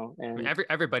 spots now, I mean, and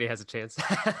everybody has a chance.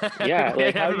 yeah,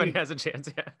 like how do Everybody you has a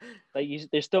chance. Yeah.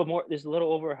 there's still more. There's a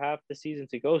little over half the season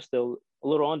to go, still a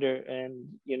little under, and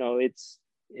I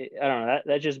don't know.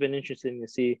 That's just been interesting to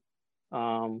see.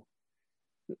 Um,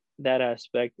 that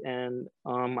aspect. And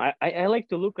I like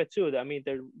Toluca too. I mean,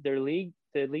 the league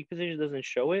position doesn't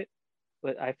show it,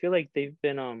 but I feel like they've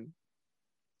been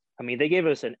I mean, they gave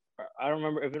us an I don't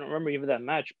remember if you don't remember even that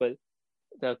match, but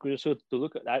the Cruz Azul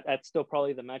Toluca, that's still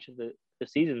probably the match of the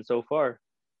season so far.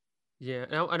 Yeah,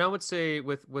 and I would say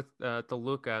with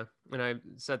Toluca, and I've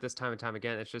said this time and time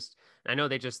again, it's just I know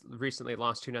they just recently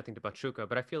lost 2-0 to Pachuca,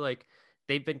 but I feel like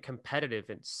they've been competitive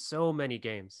in so many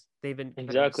games. They've been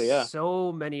competitive in Exactly. Yeah.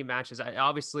 so many matches.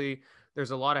 Obviously,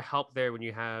 there's a lot of help there when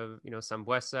you have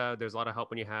Sambuesa. There's a lot of help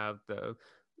when you have the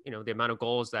amount of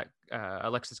goals that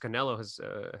Alexis Canelo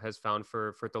has found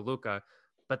for Toluca.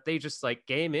 But they just like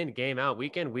game in, game out,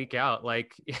 week in, week out.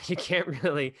 Like you can't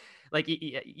really like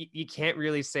you can't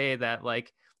really say that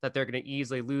like that they're going to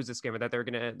easily lose this game or that they're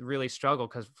going to really struggle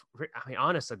because I mean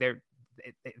honestly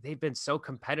they've been so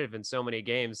competitive in so many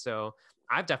games. So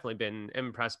I've definitely been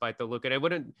impressed by the look, and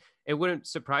it wouldn't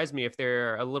surprise me if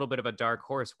they're a little bit of a dark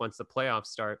horse once the playoffs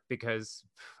start because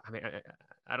I mean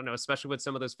I don't know, especially with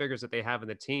some of those figures that they have in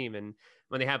the team, and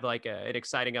when they have like an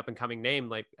exciting up and coming name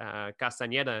like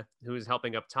Castañeda, who is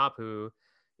helping up top, who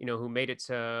made it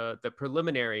to the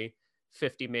preliminary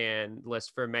 50-man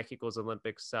list for Mexico's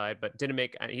Olympics side, but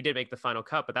he did make the final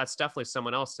cut, but that's definitely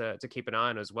someone else to keep an eye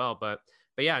on as well. But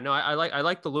yeah, no, I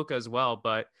like the Luca as well,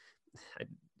 but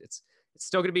it's it's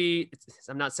still going to be.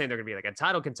 I'm not saying they're going to be like a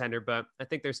title contender, but I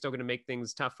think they're still going to make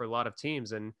things tough for a lot of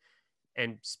teams. And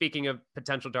speaking of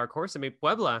potential dark horse, I mean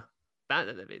Puebla,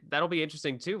 that'll be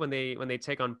interesting too when they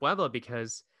take on Puebla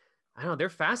because I don't know, they're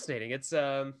fascinating. It's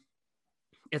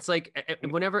like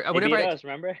whenever They whenever beat I us,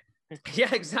 remember?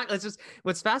 yeah, exactly. It's just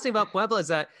what's fascinating about Puebla is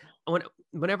that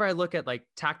whenever I look at like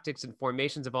tactics and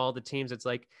formations of all the teams, it's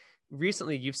like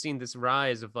recently you've seen this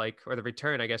rise of like, or the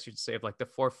return, I guess you'd say, of like the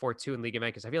 4-4-2 in Liga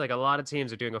MX. I feel like a lot of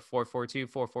teams are doing a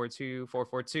 4-4-2, 4-4-2,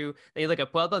 4-4-2. Then you look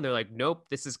at Puebla and they're like, nope,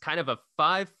 this is kind of a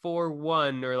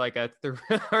 5-4-1 or like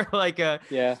or like a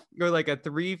Yeah. or like a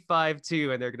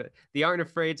 3-5-2, and they aren't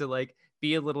afraid to like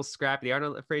be a little scrappy. They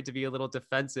aren't afraid to be a little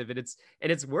defensive, and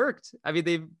it's worked. I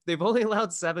mean, they've only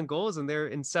allowed 7 goals, and they're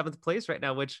in 7th place right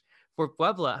now, which for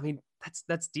Puebla, I mean,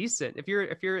 that's decent. If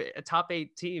you're a top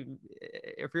 8 team,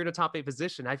 if you're in a top 8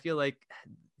 position, I feel like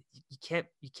you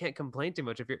can't complain too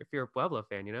much if you're a Puebla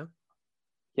fan, you know?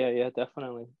 Yeah, yeah,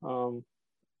 definitely.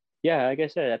 Yeah, like I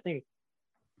said, I think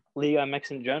Liga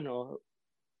MX in general,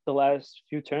 the last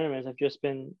few tournaments have just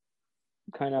been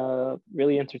kind of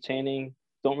really entertaining.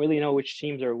 Don't really know which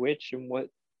teams are which Yeah,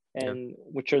 and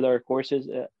which are their courses.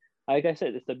 Like I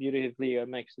said, it's the beauty of Liga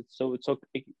MX.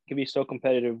 It can be so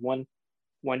competitive. One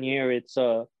year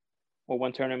or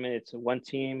one tournament it's one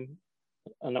team,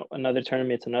 another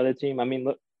tournament it's another team. I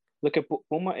mean, look at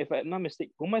Puma. If I'm not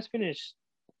mistaken, Puma's finished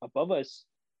above us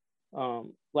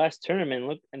last tournament.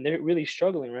 Look, and they're really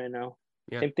struggling right now.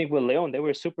 yeah. Same thing with Leon. They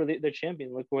were their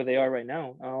champion. Look where they are right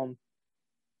now.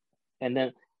 And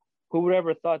then who would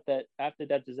ever thought that after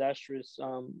that disastrous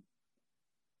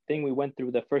thing we went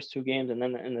through the first 2 games, and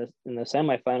then in the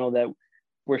semifinal that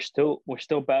we're still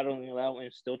battling it out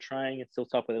and still trying and still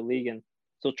top of the league and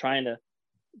still trying to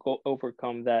go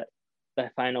overcome that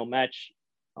final match.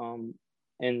 And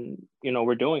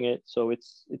we're doing it. So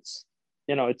it's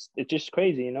just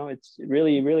crazy. It's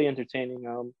really really entertaining.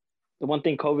 The one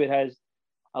thing COVID has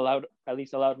allowed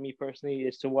me personally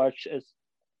is to watch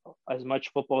as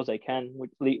much football as I can,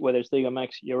 whether it's Liga MX,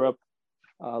 Europe,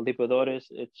 Libertadores.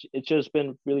 It's just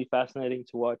been really fascinating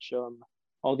to watch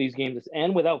all these games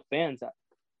and without fans.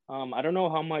 I don't know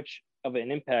how much of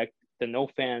an impact the no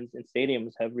fans in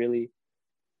stadiums have really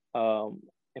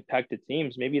impacted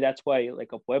teams. Maybe that's why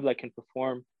like a Puebla can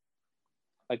perform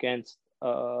against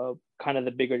kind of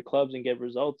the bigger clubs and get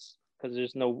results because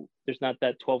there's not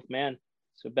that 12th man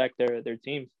to back their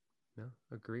teams. No,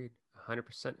 agreed.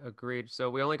 100% agreed. So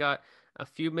we only got a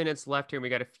few minutes left here. We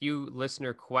got a few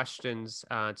listener questions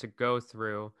to go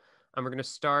through. We're going to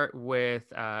start with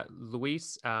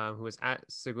Luis, who is at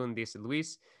Segundis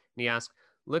Luis. And he asked,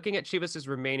 looking at Chivas'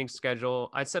 remaining schedule,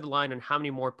 I'd set a line on how many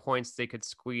more points they could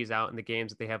squeeze out in the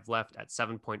games that they have left at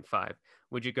 7.5.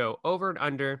 Would you go over and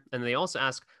under? And they also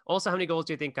ask, how many goals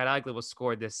do you think Caraglia will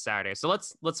score this Saturday? So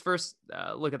let's first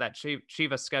look at that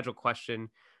Chivas schedule question.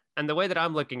 And the way that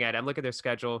I'm looking at it, I'm looking at their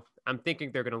schedule. I'm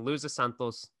thinking they're going to lose to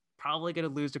Santos, probably going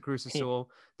to lose to Cruz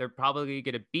Azul. They're probably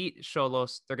going to beat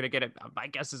Xolos. They're going to get it, my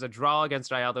guess is a draw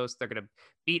against Rayados. They're going to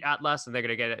beat Atlas, and they're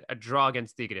going to get a draw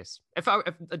against Tigres. If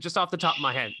just off the top of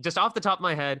my head,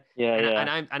 Yeah, and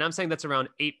yeah. I'm saying that's around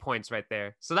 8 points right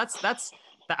there. So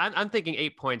I'm thinking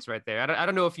 8 points right there. I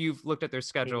don't know if you've looked at their Mm-hmm.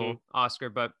 schedule, Oscar,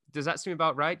 but does that seem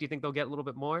about right? Do you think they'll get a little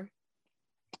bit more?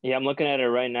 Yeah, I'm looking at it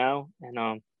right now, and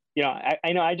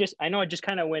I just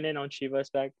kind of went in on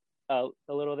Chivas back a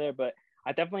little there, but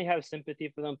I definitely have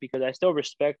sympathy for them because I still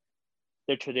respect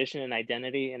their tradition and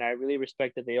identity, and I really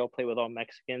respect that they all play with all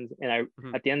Mexicans. And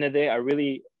Mm-hmm. at the end of the day, I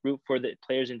really root for the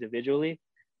players individually.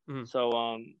 Mm-hmm.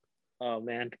 So Oh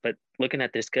man, but looking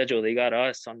at their schedule, they got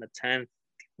us on the 10th,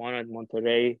 one at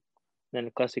Monterrey, then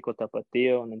el Clásico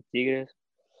Tapatío, and then Tigres.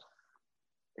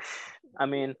 I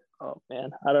mean, oh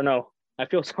man, I don't know. I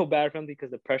feel so bad for them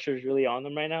because the pressure is really on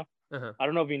them right now. Uh-huh. I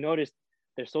don't know if you noticed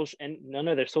their social and none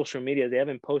of their social media. They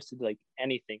haven't posted like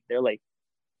anything. They're like,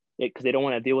 because they don't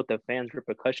want to deal with the fans'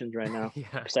 repercussions right now.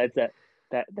 Yeah. Besides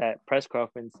that press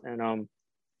conference and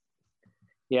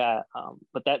yeah,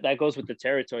 but that goes with the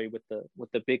territory with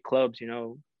the big clubs. You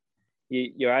know,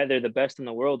 you're either the best in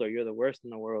the world or you're the worst in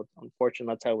the world.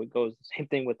 Unfortunately, that's how it goes. The same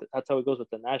thing that's how it goes with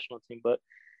the national team. But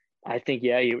I think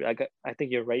I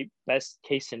think you're right. Best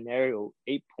case scenario,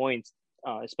 8 points,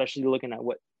 especially looking at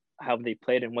how they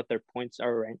played and what their points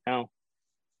are right now.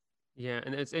 Yeah,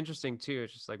 and it's interesting too.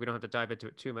 It's just like we don't have to dive into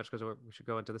it too much because we should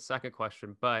go into the second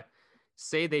question. But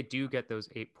say they do get those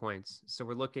 8 points. So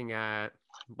we're looking at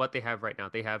what they have right now.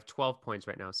 They have 12 points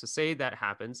right now. So say that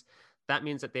happens, that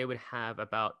means that they would have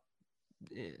about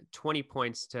 20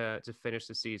 points to finish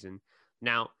the season.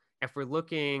 Now, if we're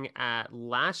looking at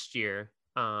last year,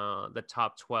 the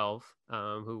top 12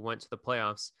 who went to the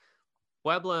playoffs,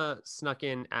 Puebla snuck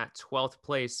in at 12th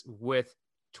place with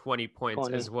 20 points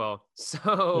 20. as well. So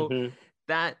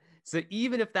Mm-hmm. so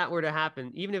even if that were to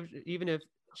happen, even if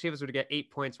Chivas were to get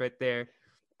 8 points right there,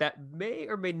 that may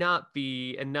or may not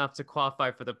be enough to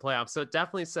qualify for the playoffs. So it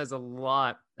definitely says a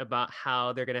lot about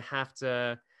how they're going to have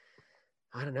to,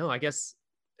 I don't know, I guess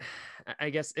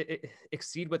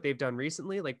exceed what they've done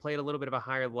recently, like play at a little bit of a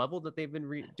higher level that they've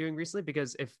been doing recently.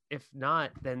 Because if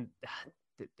not, then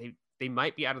they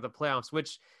might be out of the playoffs,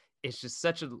 which is just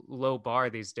such a low bar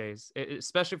these days,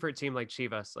 especially for a team like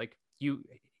Chivas. Like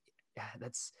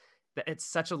that's it's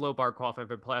such a low bar qualifying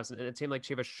for playoffs, and a team like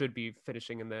Chivas should be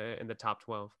finishing in the top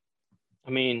 12.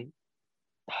 I mean,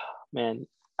 man,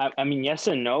 I mean, yes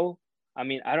and no. I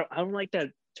mean, I don't like that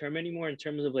term anymore in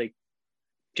terms of like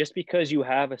just because you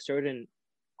have a certain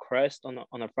crest on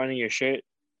the front of your shirt,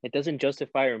 it doesn't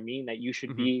justify or mean that you should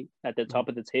Mm-hmm. be at the top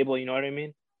of the table. You know what I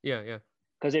mean? Yeah, yeah.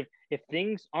 Because if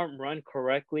things aren't run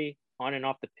correctly on and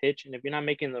off the pitch, and if you're not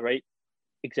making the right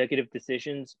executive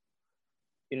decisions,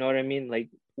 you know what I mean? Like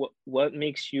what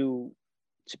makes you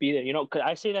to be there? You know, because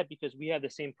I say that because we have the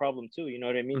same problem too. You know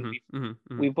what I mean? Mm-hmm.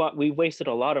 Mm-hmm. We've wasted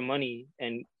a lot of money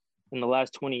and in the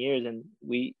last 20 years, and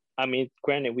I mean,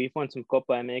 granted, we've won some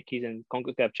Copa MX and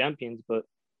CONCACAF champions, but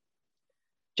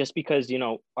just because you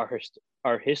know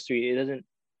our history, it doesn't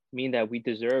mean that we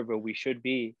deserve or we should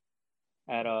be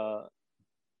at a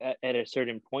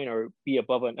certain point or be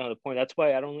above another point. That's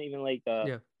why I don't even like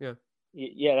Yeah, yeah.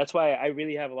 yeah. That's why I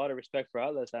really have a lot of respect for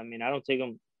Atlas. I mean, I don't take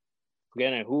them for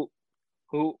granted.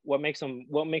 What makes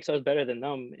us better than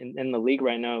them in the league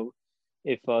right now?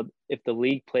 If the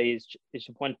league plays is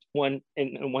one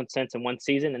in one sense in one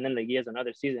season, and then the year's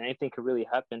another season, anything could really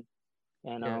happen.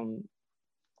 And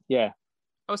Yeah. Yeah.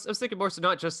 I was thinking more so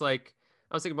not just like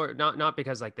I was thinking more not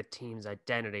because like the team's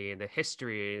identity and the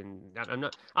history, and I'm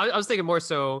not I was thinking more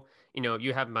so,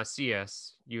 you have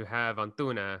Macias, you have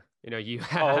Antuna, you Oh,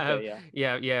 have okay,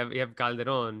 yeah. you have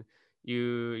Calderon,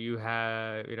 you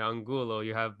have Angulo,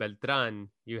 you have Beltran,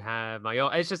 you have Mayo.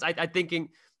 It's just I thinking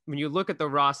when you look at the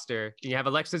roster, you have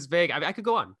Alexis Vega. I could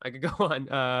go on. I could go on.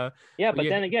 Yeah, When but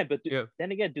you yeah.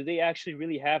 then again, do they actually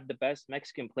really have the best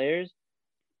Mexican players?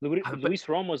 But Luis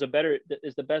Romo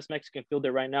is the best Mexican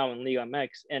fielder right now in Liga MX,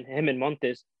 and him and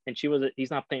Montes, and he's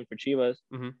not playing for Chivas.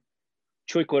 mhm.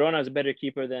 Chuy Corona is a better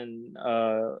keeper than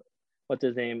what's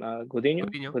his name, Coutinho.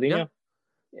 Yeah,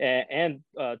 Godinho, and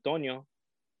Tonio.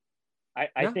 I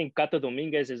yeah, think Cato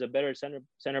Dominguez is a better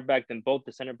center back than both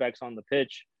the center backs on the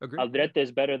pitch. agree. Aldrete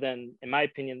is better than, in my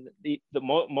opinion, the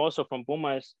Mozo from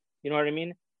Pumas. You know what I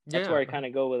mean? That's Yeah, where I kind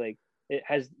of go with like,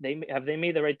 have they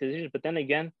made the right decisions? But then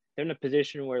again, they're in a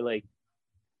position where like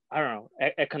I don't know,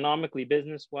 economically,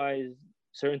 business wise,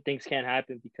 certain things can't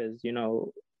happen because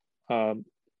um,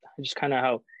 just kind of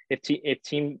how if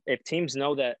teams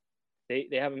know that they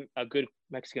have a good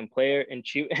Mexican player and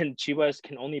Chivas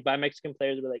can only buy Mexican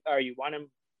players, we're like, all right, you want him?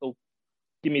 Oh,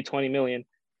 give me 20 million.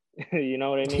 You know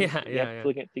what I mean? yeah, You have yeah, yeah. to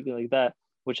look at thinking like that,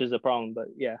 which is a problem. But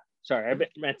yeah, sorry, I've been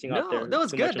ranting out No, there no,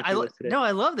 it's too much good. on Chivas today. No,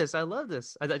 I love this. I love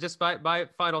this. Just my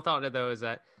final thought on it though is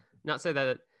that not say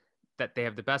that they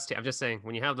have the best team. I'm just saying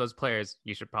when you have those players,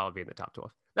 you should probably be in the top 12.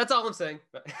 That's all I'm saying.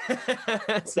 But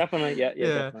Definitely, yeah,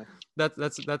 yeah, definitely.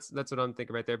 that's what I'm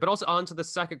thinking right there. But also on to the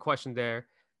second question there.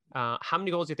 How many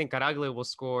goals do you think Caraglio will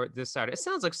score this Saturday? It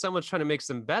sounds like someone's trying to make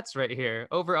some bets right here.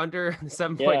 Over under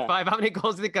 7.5. Yeah, How many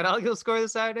goals do you think Caraglio will score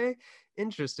this Saturday?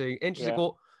 Interesting. Interesting. yeah.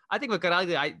 Well, I think with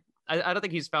Caraglio, I don't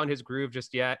think he's found his groove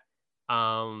just yet.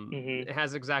 Mm-hmm. It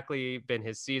hasn't exactly been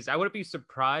his season. I wouldn't be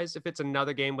surprised if it's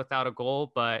another game without a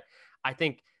goal, but I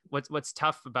think what's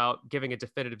tough about giving a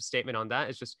definitive statement on that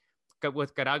is just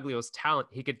with Caraglio's talent,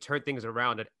 he could turn things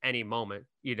around at any moment.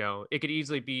 It could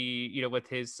easily be, with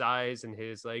his size and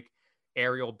his like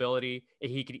aerial ability,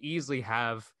 he could easily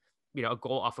have, a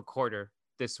goal off a quarter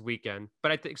this weekend.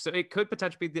 But I think so it could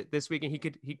potentially be this weekend.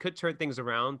 He could turn things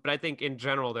around. But I think in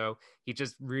general, though, he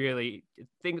just really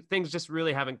things just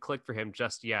really haven't clicked for him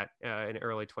just yet in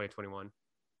early 2021.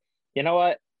 You know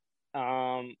what?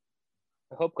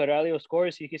 I hope Caraglio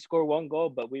scores. He can score one goal,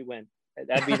 but we win.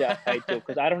 That'd be the ideal,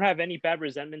 because I don't have any bad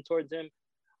resentment towards him.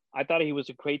 I thought he was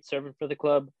a great servant for the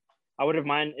club. I wouldn't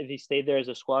mind if he stayed there as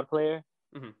a squad player.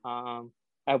 Mm-hmm.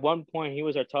 At one point, he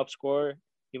was our top scorer,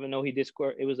 even though he did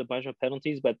score. It was a bunch of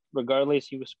penalties, but regardless,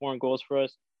 he was scoring goals for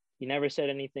us. He never said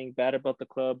anything bad about the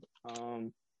club.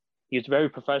 He was very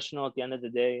professional at the end of the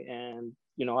day, and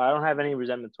I don't have any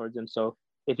resentment towards him. So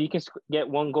if he can get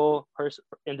one goal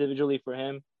individually for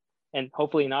him, and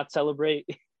hopefully not celebrate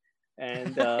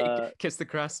and kiss the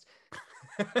crust.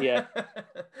 Yeah,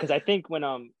 because I think when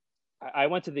I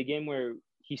went to the game where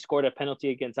he scored a penalty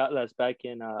against Atlas back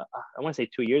in I want to say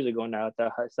 2 years ago now at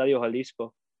the Estadio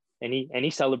Jalisco, and he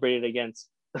celebrated against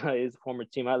his former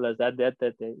team Atlas that day.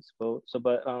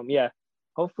 But yeah,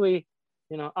 hopefully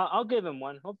I'll give him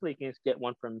one. Hopefully he can get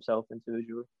one for himself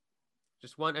individually.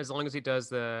 Just one, as long as he does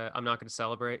the I'm not going to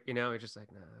celebrate, he's just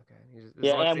like, no, okay.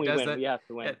 Yeah, and we win. We have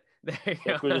to win.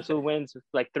 If Cruz Azul wins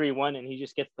like 3-1 and he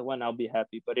just gets the win, I'll be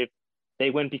happy. But if they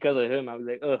win because of him, I'll be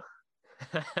like, ugh.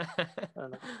 I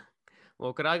don't know.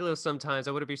 Well, Caraglio sometimes,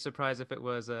 I wouldn't be surprised if it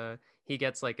was he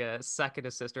gets like a second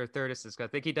assist or a third assist. I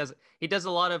think he does a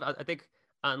lot of, I think,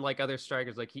 unlike other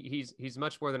strikers, like he's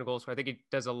much more than a goal scorer. I think he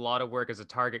does a lot of work as a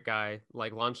target guy,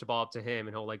 like launch the ball up to him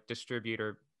and he'll like distribute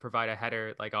or provide a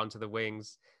header like onto the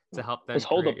wings to help them. His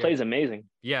hold up play is amazing.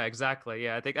 Yeah, exactly.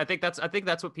 Yeah, I think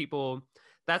that's what people.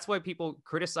 That's why people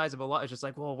criticize him a lot. It's just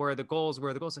like, well, where are the goals? Where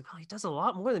are the goals? Like, oh, he does a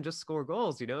lot more than just score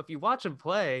goals. If you watch him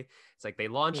play, it's like they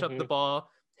launch up the ball,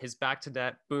 his back to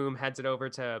net, boom, heads it over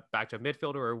to back to a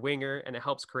midfielder or a winger, and it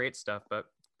helps create stuff. But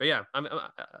yeah,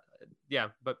 yeah.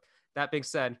 But that being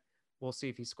said, we'll see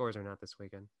if he scores or not this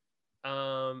weekend.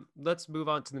 Let's move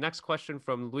on to the next question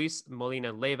from Luis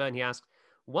Molina Leyva, and he asked,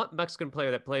 what Mexican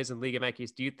player that plays in Liga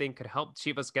MX do you think could help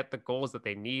Chivas get the goals that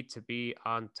they need to be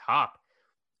on top?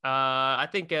 I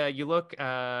think you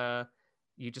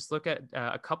just look at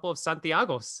a couple of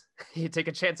Santiagos. You take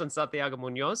a chance on Santiago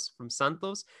Munoz from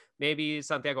Santos, maybe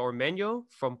Santiago Ormeño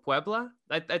from Puebla.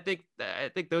 I think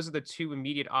those are the two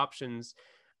immediate options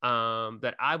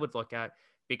that I would look at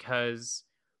because,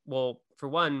 well, for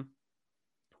one,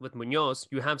 with Munoz,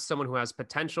 you have someone who has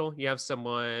potential. You have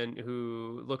someone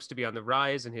who looks to be on the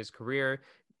rise in his career.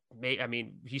 I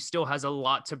mean, he still has a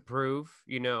lot to prove,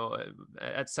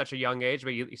 at such a young age,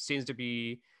 but he seems to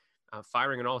be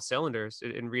firing on all cylinders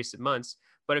in recent months.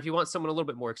 But if you want someone a little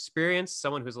bit more experienced,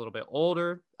 someone who's a little bit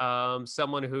older,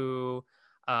 someone who,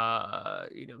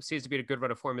 seems to be in a good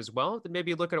run of form as well, then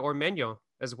maybe look at Ormeño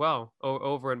as well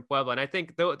over in Puebla. And I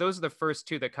think those are the first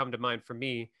two that come to mind for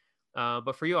me.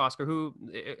 But for you, Oscar, who,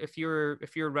 if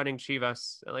you're running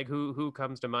Chivas, like who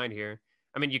comes to mind here?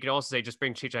 I mean, you could also say just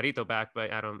bring Chicharito back,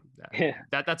 but I don't.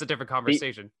 That's a different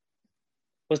conversation.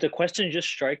 Was the question just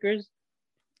strikers?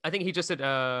 I think he just said,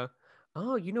 "Oh,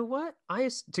 you know what? He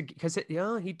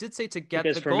did say to get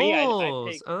because the for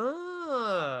goals."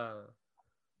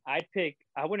 I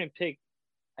wouldn't pick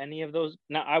any of those.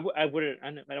 No, I wouldn't.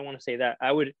 I don't want to say that.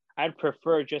 I'd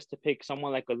prefer just to pick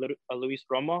someone like a Luis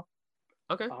Romo.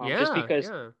 Okay. Just because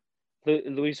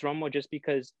Luis Romo, just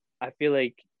because I feel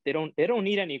like they don't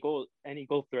need any goal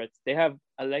threats. They have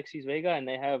Alexis Vega and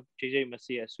they have JJ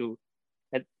Macias, who,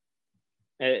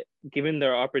 given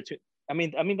their opportunity. I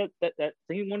mean that I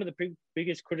think one of the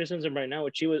biggest criticism right now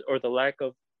with Chivas, or the lack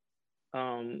of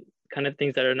kind of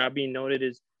things that are not being noted,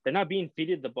 is they're not being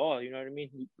feeded the ball. You know what I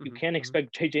mean? You can't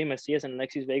expect JJ Macias and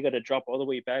Alexis Vega to drop all the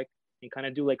way back and kind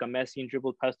of do like a Messi and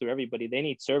dribble pass through everybody. They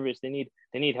need service. They need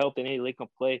help. They need link up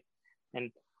play.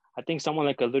 And I think someone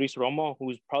like a Luis Romo,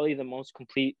 who's probably the most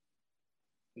complete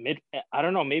I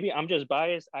don't know, maybe I'm just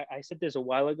biased. I said this a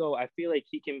while ago. I feel like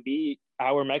he can be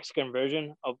our Mexican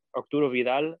version of Arturo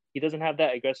Vidal. He doesn't have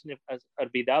that aggressiveness as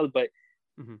Vidal, but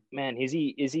man, he's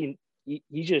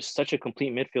just such a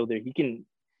complete midfielder.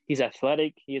 He's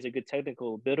athletic. He has a good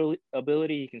technical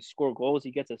ability. He can score goals.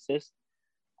 He gets assists.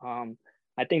 I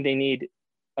think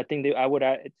I would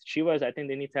add Chivas. I think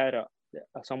they need to add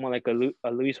someone like a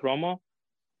Luis Romo.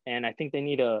 And I think they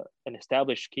need an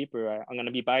established keeper. I'm going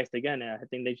to be biased again. I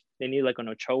think they need like an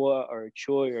Ochoa or a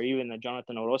Choi or even a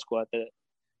Jonathan Orozco at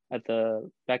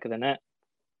the back of the net.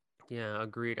 Yeah,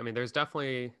 agreed. I mean, there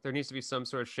needs to be some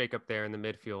sort of shakeup there in the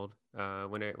midfield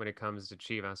when it comes to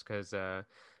Chivas because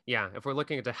yeah, if we're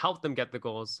looking to help them get the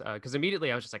goals, because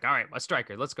immediately I was just like, all right, a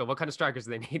striker, let's go. What kind of strikers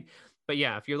do they need? But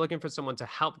yeah, if you're looking for someone to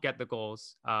help get the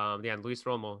goals, yeah, Luis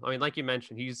Romo. I mean, like you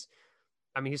mentioned, he's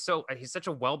such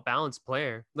a well balanced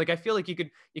player. Like I feel like you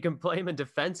can play him in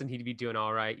defense and he'd be doing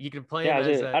all right. You can play him Yeah,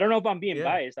 as a I don't know if I'm being yeah.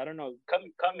 biased. I don't know. Cut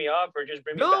me off or just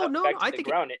bring me No, no, no. back to I the think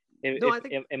it, ground. no, I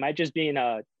think Am I just being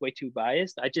way too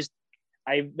biased?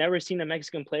 I've never seen a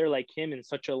Mexican player like him in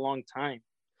such a long time.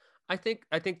 I think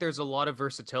there's a lot of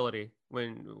versatility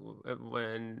when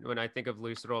I think of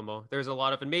Luis Romo. There's a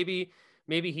lot of, and maybe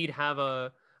he'd have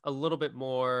a little bit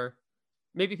more.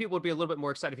 Maybe people would be a little bit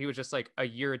more excited if he was just like a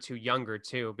year or two younger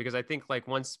too, because I think like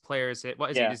once players hit,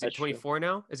 what is he? Yeah, Is he that's true. 24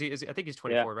 now? I think he's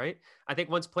Yeah, 24, right? I think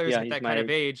once players yeah, hit he's that my kind of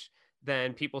age. age,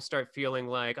 then people start feeling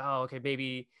like, oh, okay,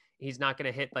 maybe he's not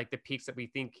going to hit like the peaks that we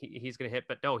think he's going to hit.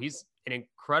 But no, he's an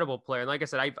incredible player. And like I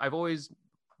said, I've always,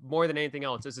 more than anything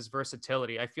else, is his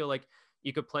versatility. I feel like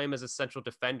you could play him as a central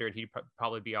defender and he'd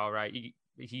probably be all right.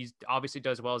 He's obviously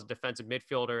does well as a defensive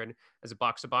midfielder and as a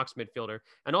box to box midfielder.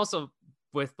 And also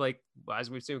with like, as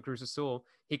we've seen with Cruz Azul,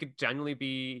 he could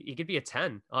be a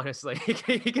 10, honestly. He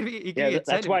could Yeah, be a 10.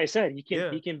 that's why I said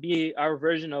Yeah. he can be our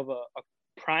version of a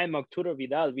prime Arturo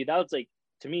Vidal. Vidal's like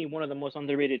to me one of the most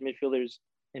underrated midfielders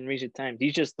in recent times.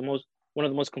 He's just the most one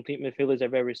of the most complete midfielders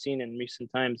I've ever seen in recent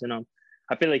times, and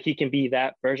I feel like he can be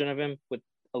that version of him with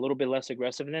a little bit less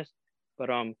aggressiveness. But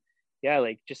yeah,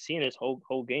 like just seeing his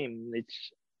whole game,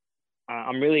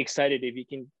 I'm really excited if he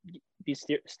can be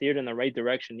steered in the right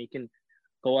direction. He can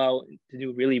go out to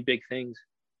do really big things.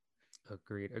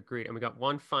 Agreed. Agreed. And we got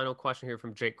one final question here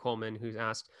from Jake Coleman, who's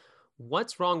asked,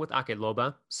 "What's wrong with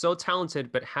Akeloba? So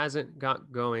talented, but hasn't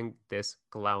got going this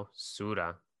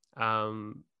clausura."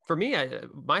 For me,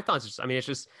 my thoughts, I mean,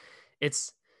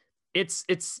 it's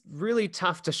it's really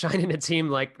tough to shine in a team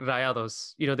like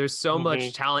Rayados. There's so much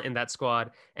Mm-hmm. talent in that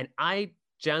squad, and I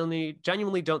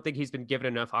genuinely don't think he's been given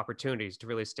enough opportunities to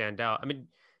really stand out. I mean,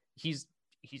 he's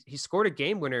he scored a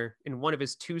game winner in one of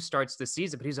his two starts this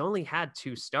season, but he's only had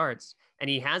two starts, and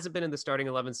he hasn't been in the starting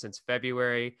 11 since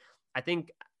February. I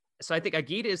think so. I think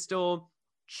Aguirre is still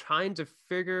trying to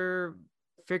figure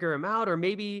him out, or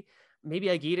maybe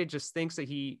Aguirre just thinks that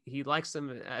he likes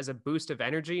him as a boost of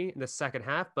energy in the second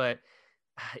half. But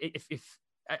if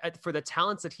for the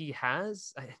talents that he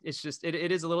has, it's just it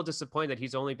is a little disappointing that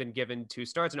he's only been given two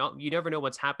starts, and you never know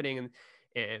what's happening and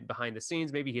behind the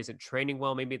scenes. Maybe he isn't training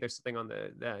well. Maybe there's something on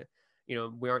the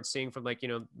we aren't seeing from like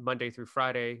Monday through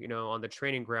Friday on the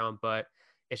training ground. But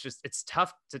it's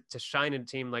tough to shine in a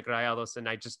team like Rayados, and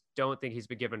I just don't think he's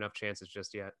been given enough chances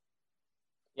just yet.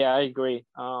 Yeah, I agree.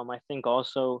 I think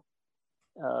also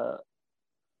uh,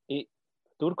 it,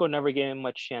 Turco never gave him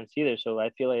much chance either. So I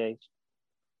feel like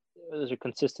there's a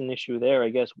consistent issue there, I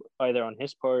guess, either on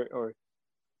his part or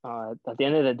at the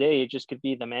end of the day, it just could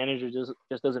be the manager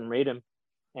just doesn't rate him,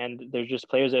 and there's just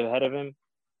players ahead of him.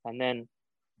 And then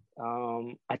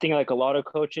I think like a lot of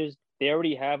coaches, they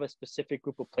already have a specific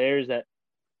group of players that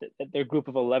their group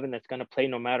of 11 that's going to play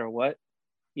no matter what,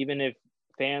 even if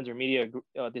fans or media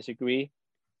disagree.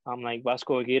 Like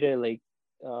Vasco Aguirre,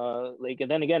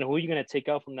 and then again, who are you going to take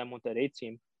out from that Monterrey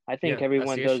team? I think Yeah, that's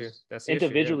everyone the issue. does That's the issue. Yeah.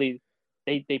 individually.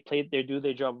 They do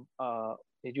their job.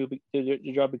 They do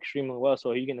their job extremely well. So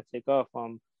who are you going to take off?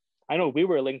 I know we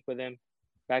were linked with him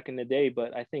back in the day,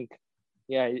 but I think,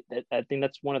 yeah, I think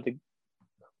that's one of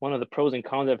the pros and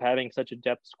cons of having such a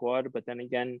depth squad. But then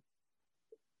again,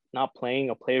 not playing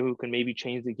a player who can maybe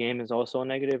change the game is also a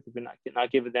negative. If you're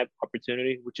not given that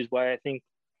opportunity, which is why I think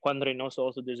Juan Reynoso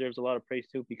also deserves a lot of praise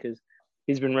too, because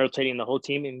he's been rotating the whole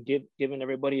team and giving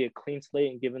everybody a clean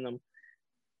slate and giving them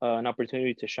an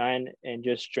opportunity to shine and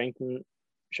just strengthen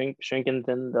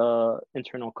the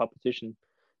internal competition.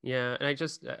 Yeah, and I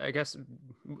guess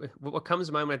what comes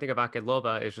to mind when I think of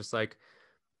Akeloba is just like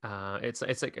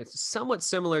it's somewhat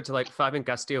similar to like Fabian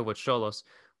Castillo with Cholos,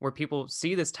 where people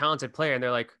see this talented player and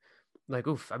they're like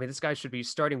oof, I mean this guy should be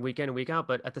starting week in and week out,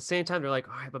 but at the same time they're like,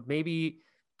 all right, but maybe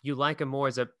you like him more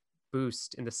as a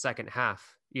boost in the second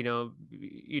half. With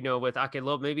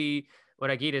Akeloba, maybe what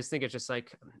Aguirre is thinking is just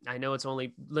like, I know it's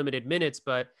only limited minutes,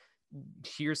 but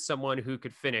here's someone who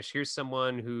could finish. Here's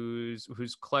someone who's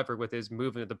clever with his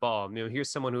movement of the ball.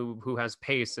 Here's someone who has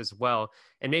pace as well.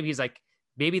 And maybe he's like,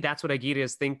 maybe that's what Aguirre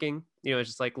is thinking. It's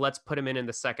just like, let's put him in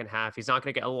the second half. He's not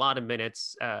going to get a lot of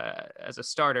minutes as a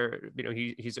starter.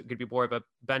 He's going to be more of a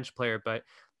bench player, but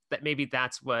that maybe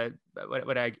that's what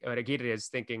Aguirre is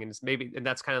thinking, and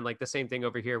that's kind of like the same thing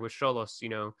over here with Cholos.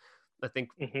 I think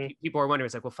Mm-hmm. people are wondering,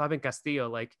 it's like, well, Fabian Castillo,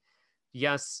 like,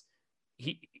 yes,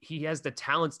 he has the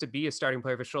talents to be a starting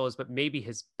player for Cholos, but maybe he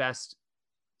is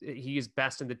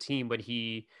best in the team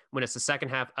when it's the second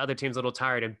half, other team's a little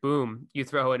tired, and boom, you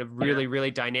throw in a really, really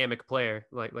dynamic player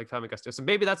like Tommy Gusto. So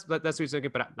maybe that's what he's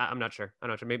thinking, but I'm not sure.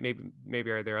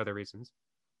 Maybe are there other reasons?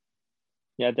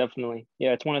 Yeah, definitely.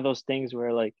 Yeah, it's one of those things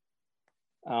where like,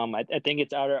 I think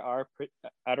it's out of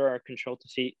our control to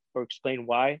see or explain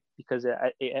why, because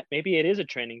maybe it is a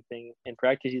training thing. In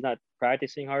practice, he's not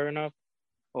practicing hard enough,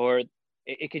 or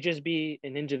it could just be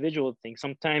an individual thing.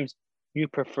 Sometimes you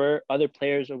prefer other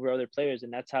players over other players,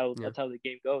 and that's how the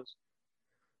game goes.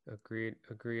 Agreed.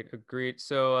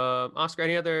 So, Oscar,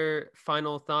 any other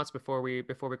final thoughts before we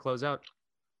close out?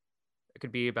 It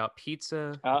could be about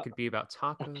pizza. It could be about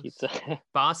tacos. Pizza.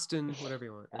 Boston, whatever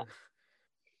you want.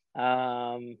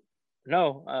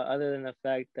 No, other than the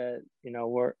fact that, you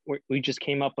know, we just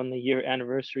came up on the year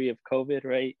anniversary of COVID,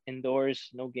 right? Indoors,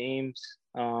 no games.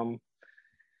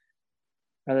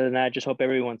 Other than that, I just hope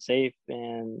everyone's safe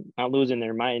and not losing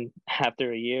their mind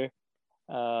after a year.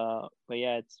 But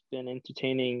yeah, it's been an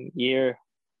entertaining year,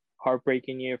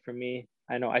 heartbreaking year for me.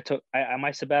 I know I took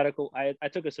my sabbatical. I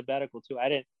took a sabbatical too. I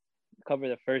didn't cover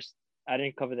the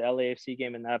LAFC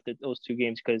game and after those two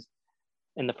games because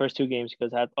in the first two games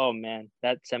because oh man,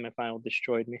 that semifinal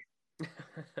destroyed me.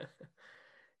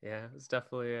 Yeah, it's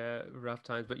definitely rough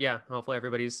times, but yeah, hopefully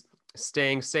everybody's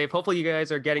staying safe. Hopefully you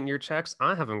guys are getting your checks.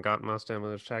 I haven't gotten my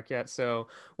stimulus check yet, so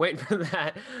waiting for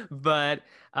that. But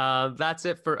that's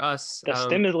it for us. The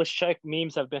stimulus check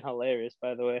memes have been hilarious,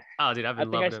 by the way. Oh, dude, I've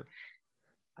been loving it.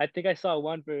 I think I saw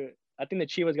one I think the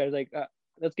Chivas guy was like,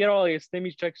 let's get all your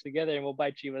stimmy checks together and we'll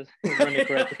buy Chivas.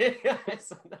 Yeah, I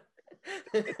saw that.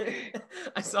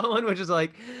 I saw one which is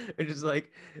like, it's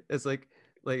like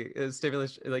a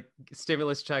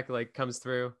stimulus check like comes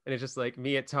through and it's just like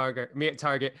me at Target,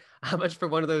 how much for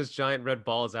one of those giant red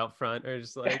balls out front, or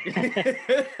just like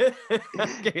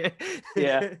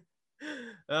yeah.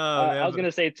 Oh man, I was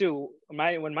gonna say too,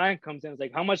 when mine comes in, it's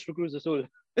like, how much for Cruz Azul?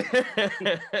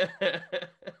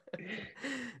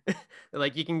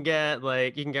 Like you can get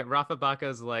Rafa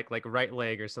Baca's like right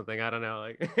leg or something, I don't know,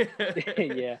 like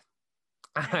yeah.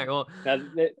 All right, well,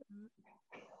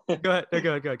 go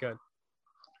ahead.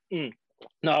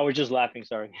 No, I was just laughing.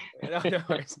 Sorry. No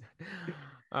worries.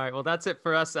 All right, well, that's it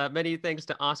for us. Many thanks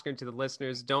to Oscar and to the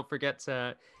listeners. Don't forget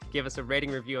to give us a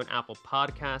rating review on Apple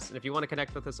Podcasts. And if you want to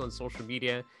connect with us on social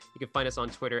media, you can find us on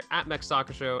Twitter at Mex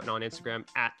Soccer Show and on Instagram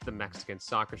at The Mexican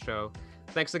Soccer Show.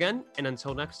 Thanks again. And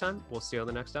until next time, we'll see you on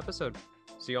the next episode.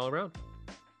 See you all around.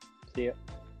 See ya.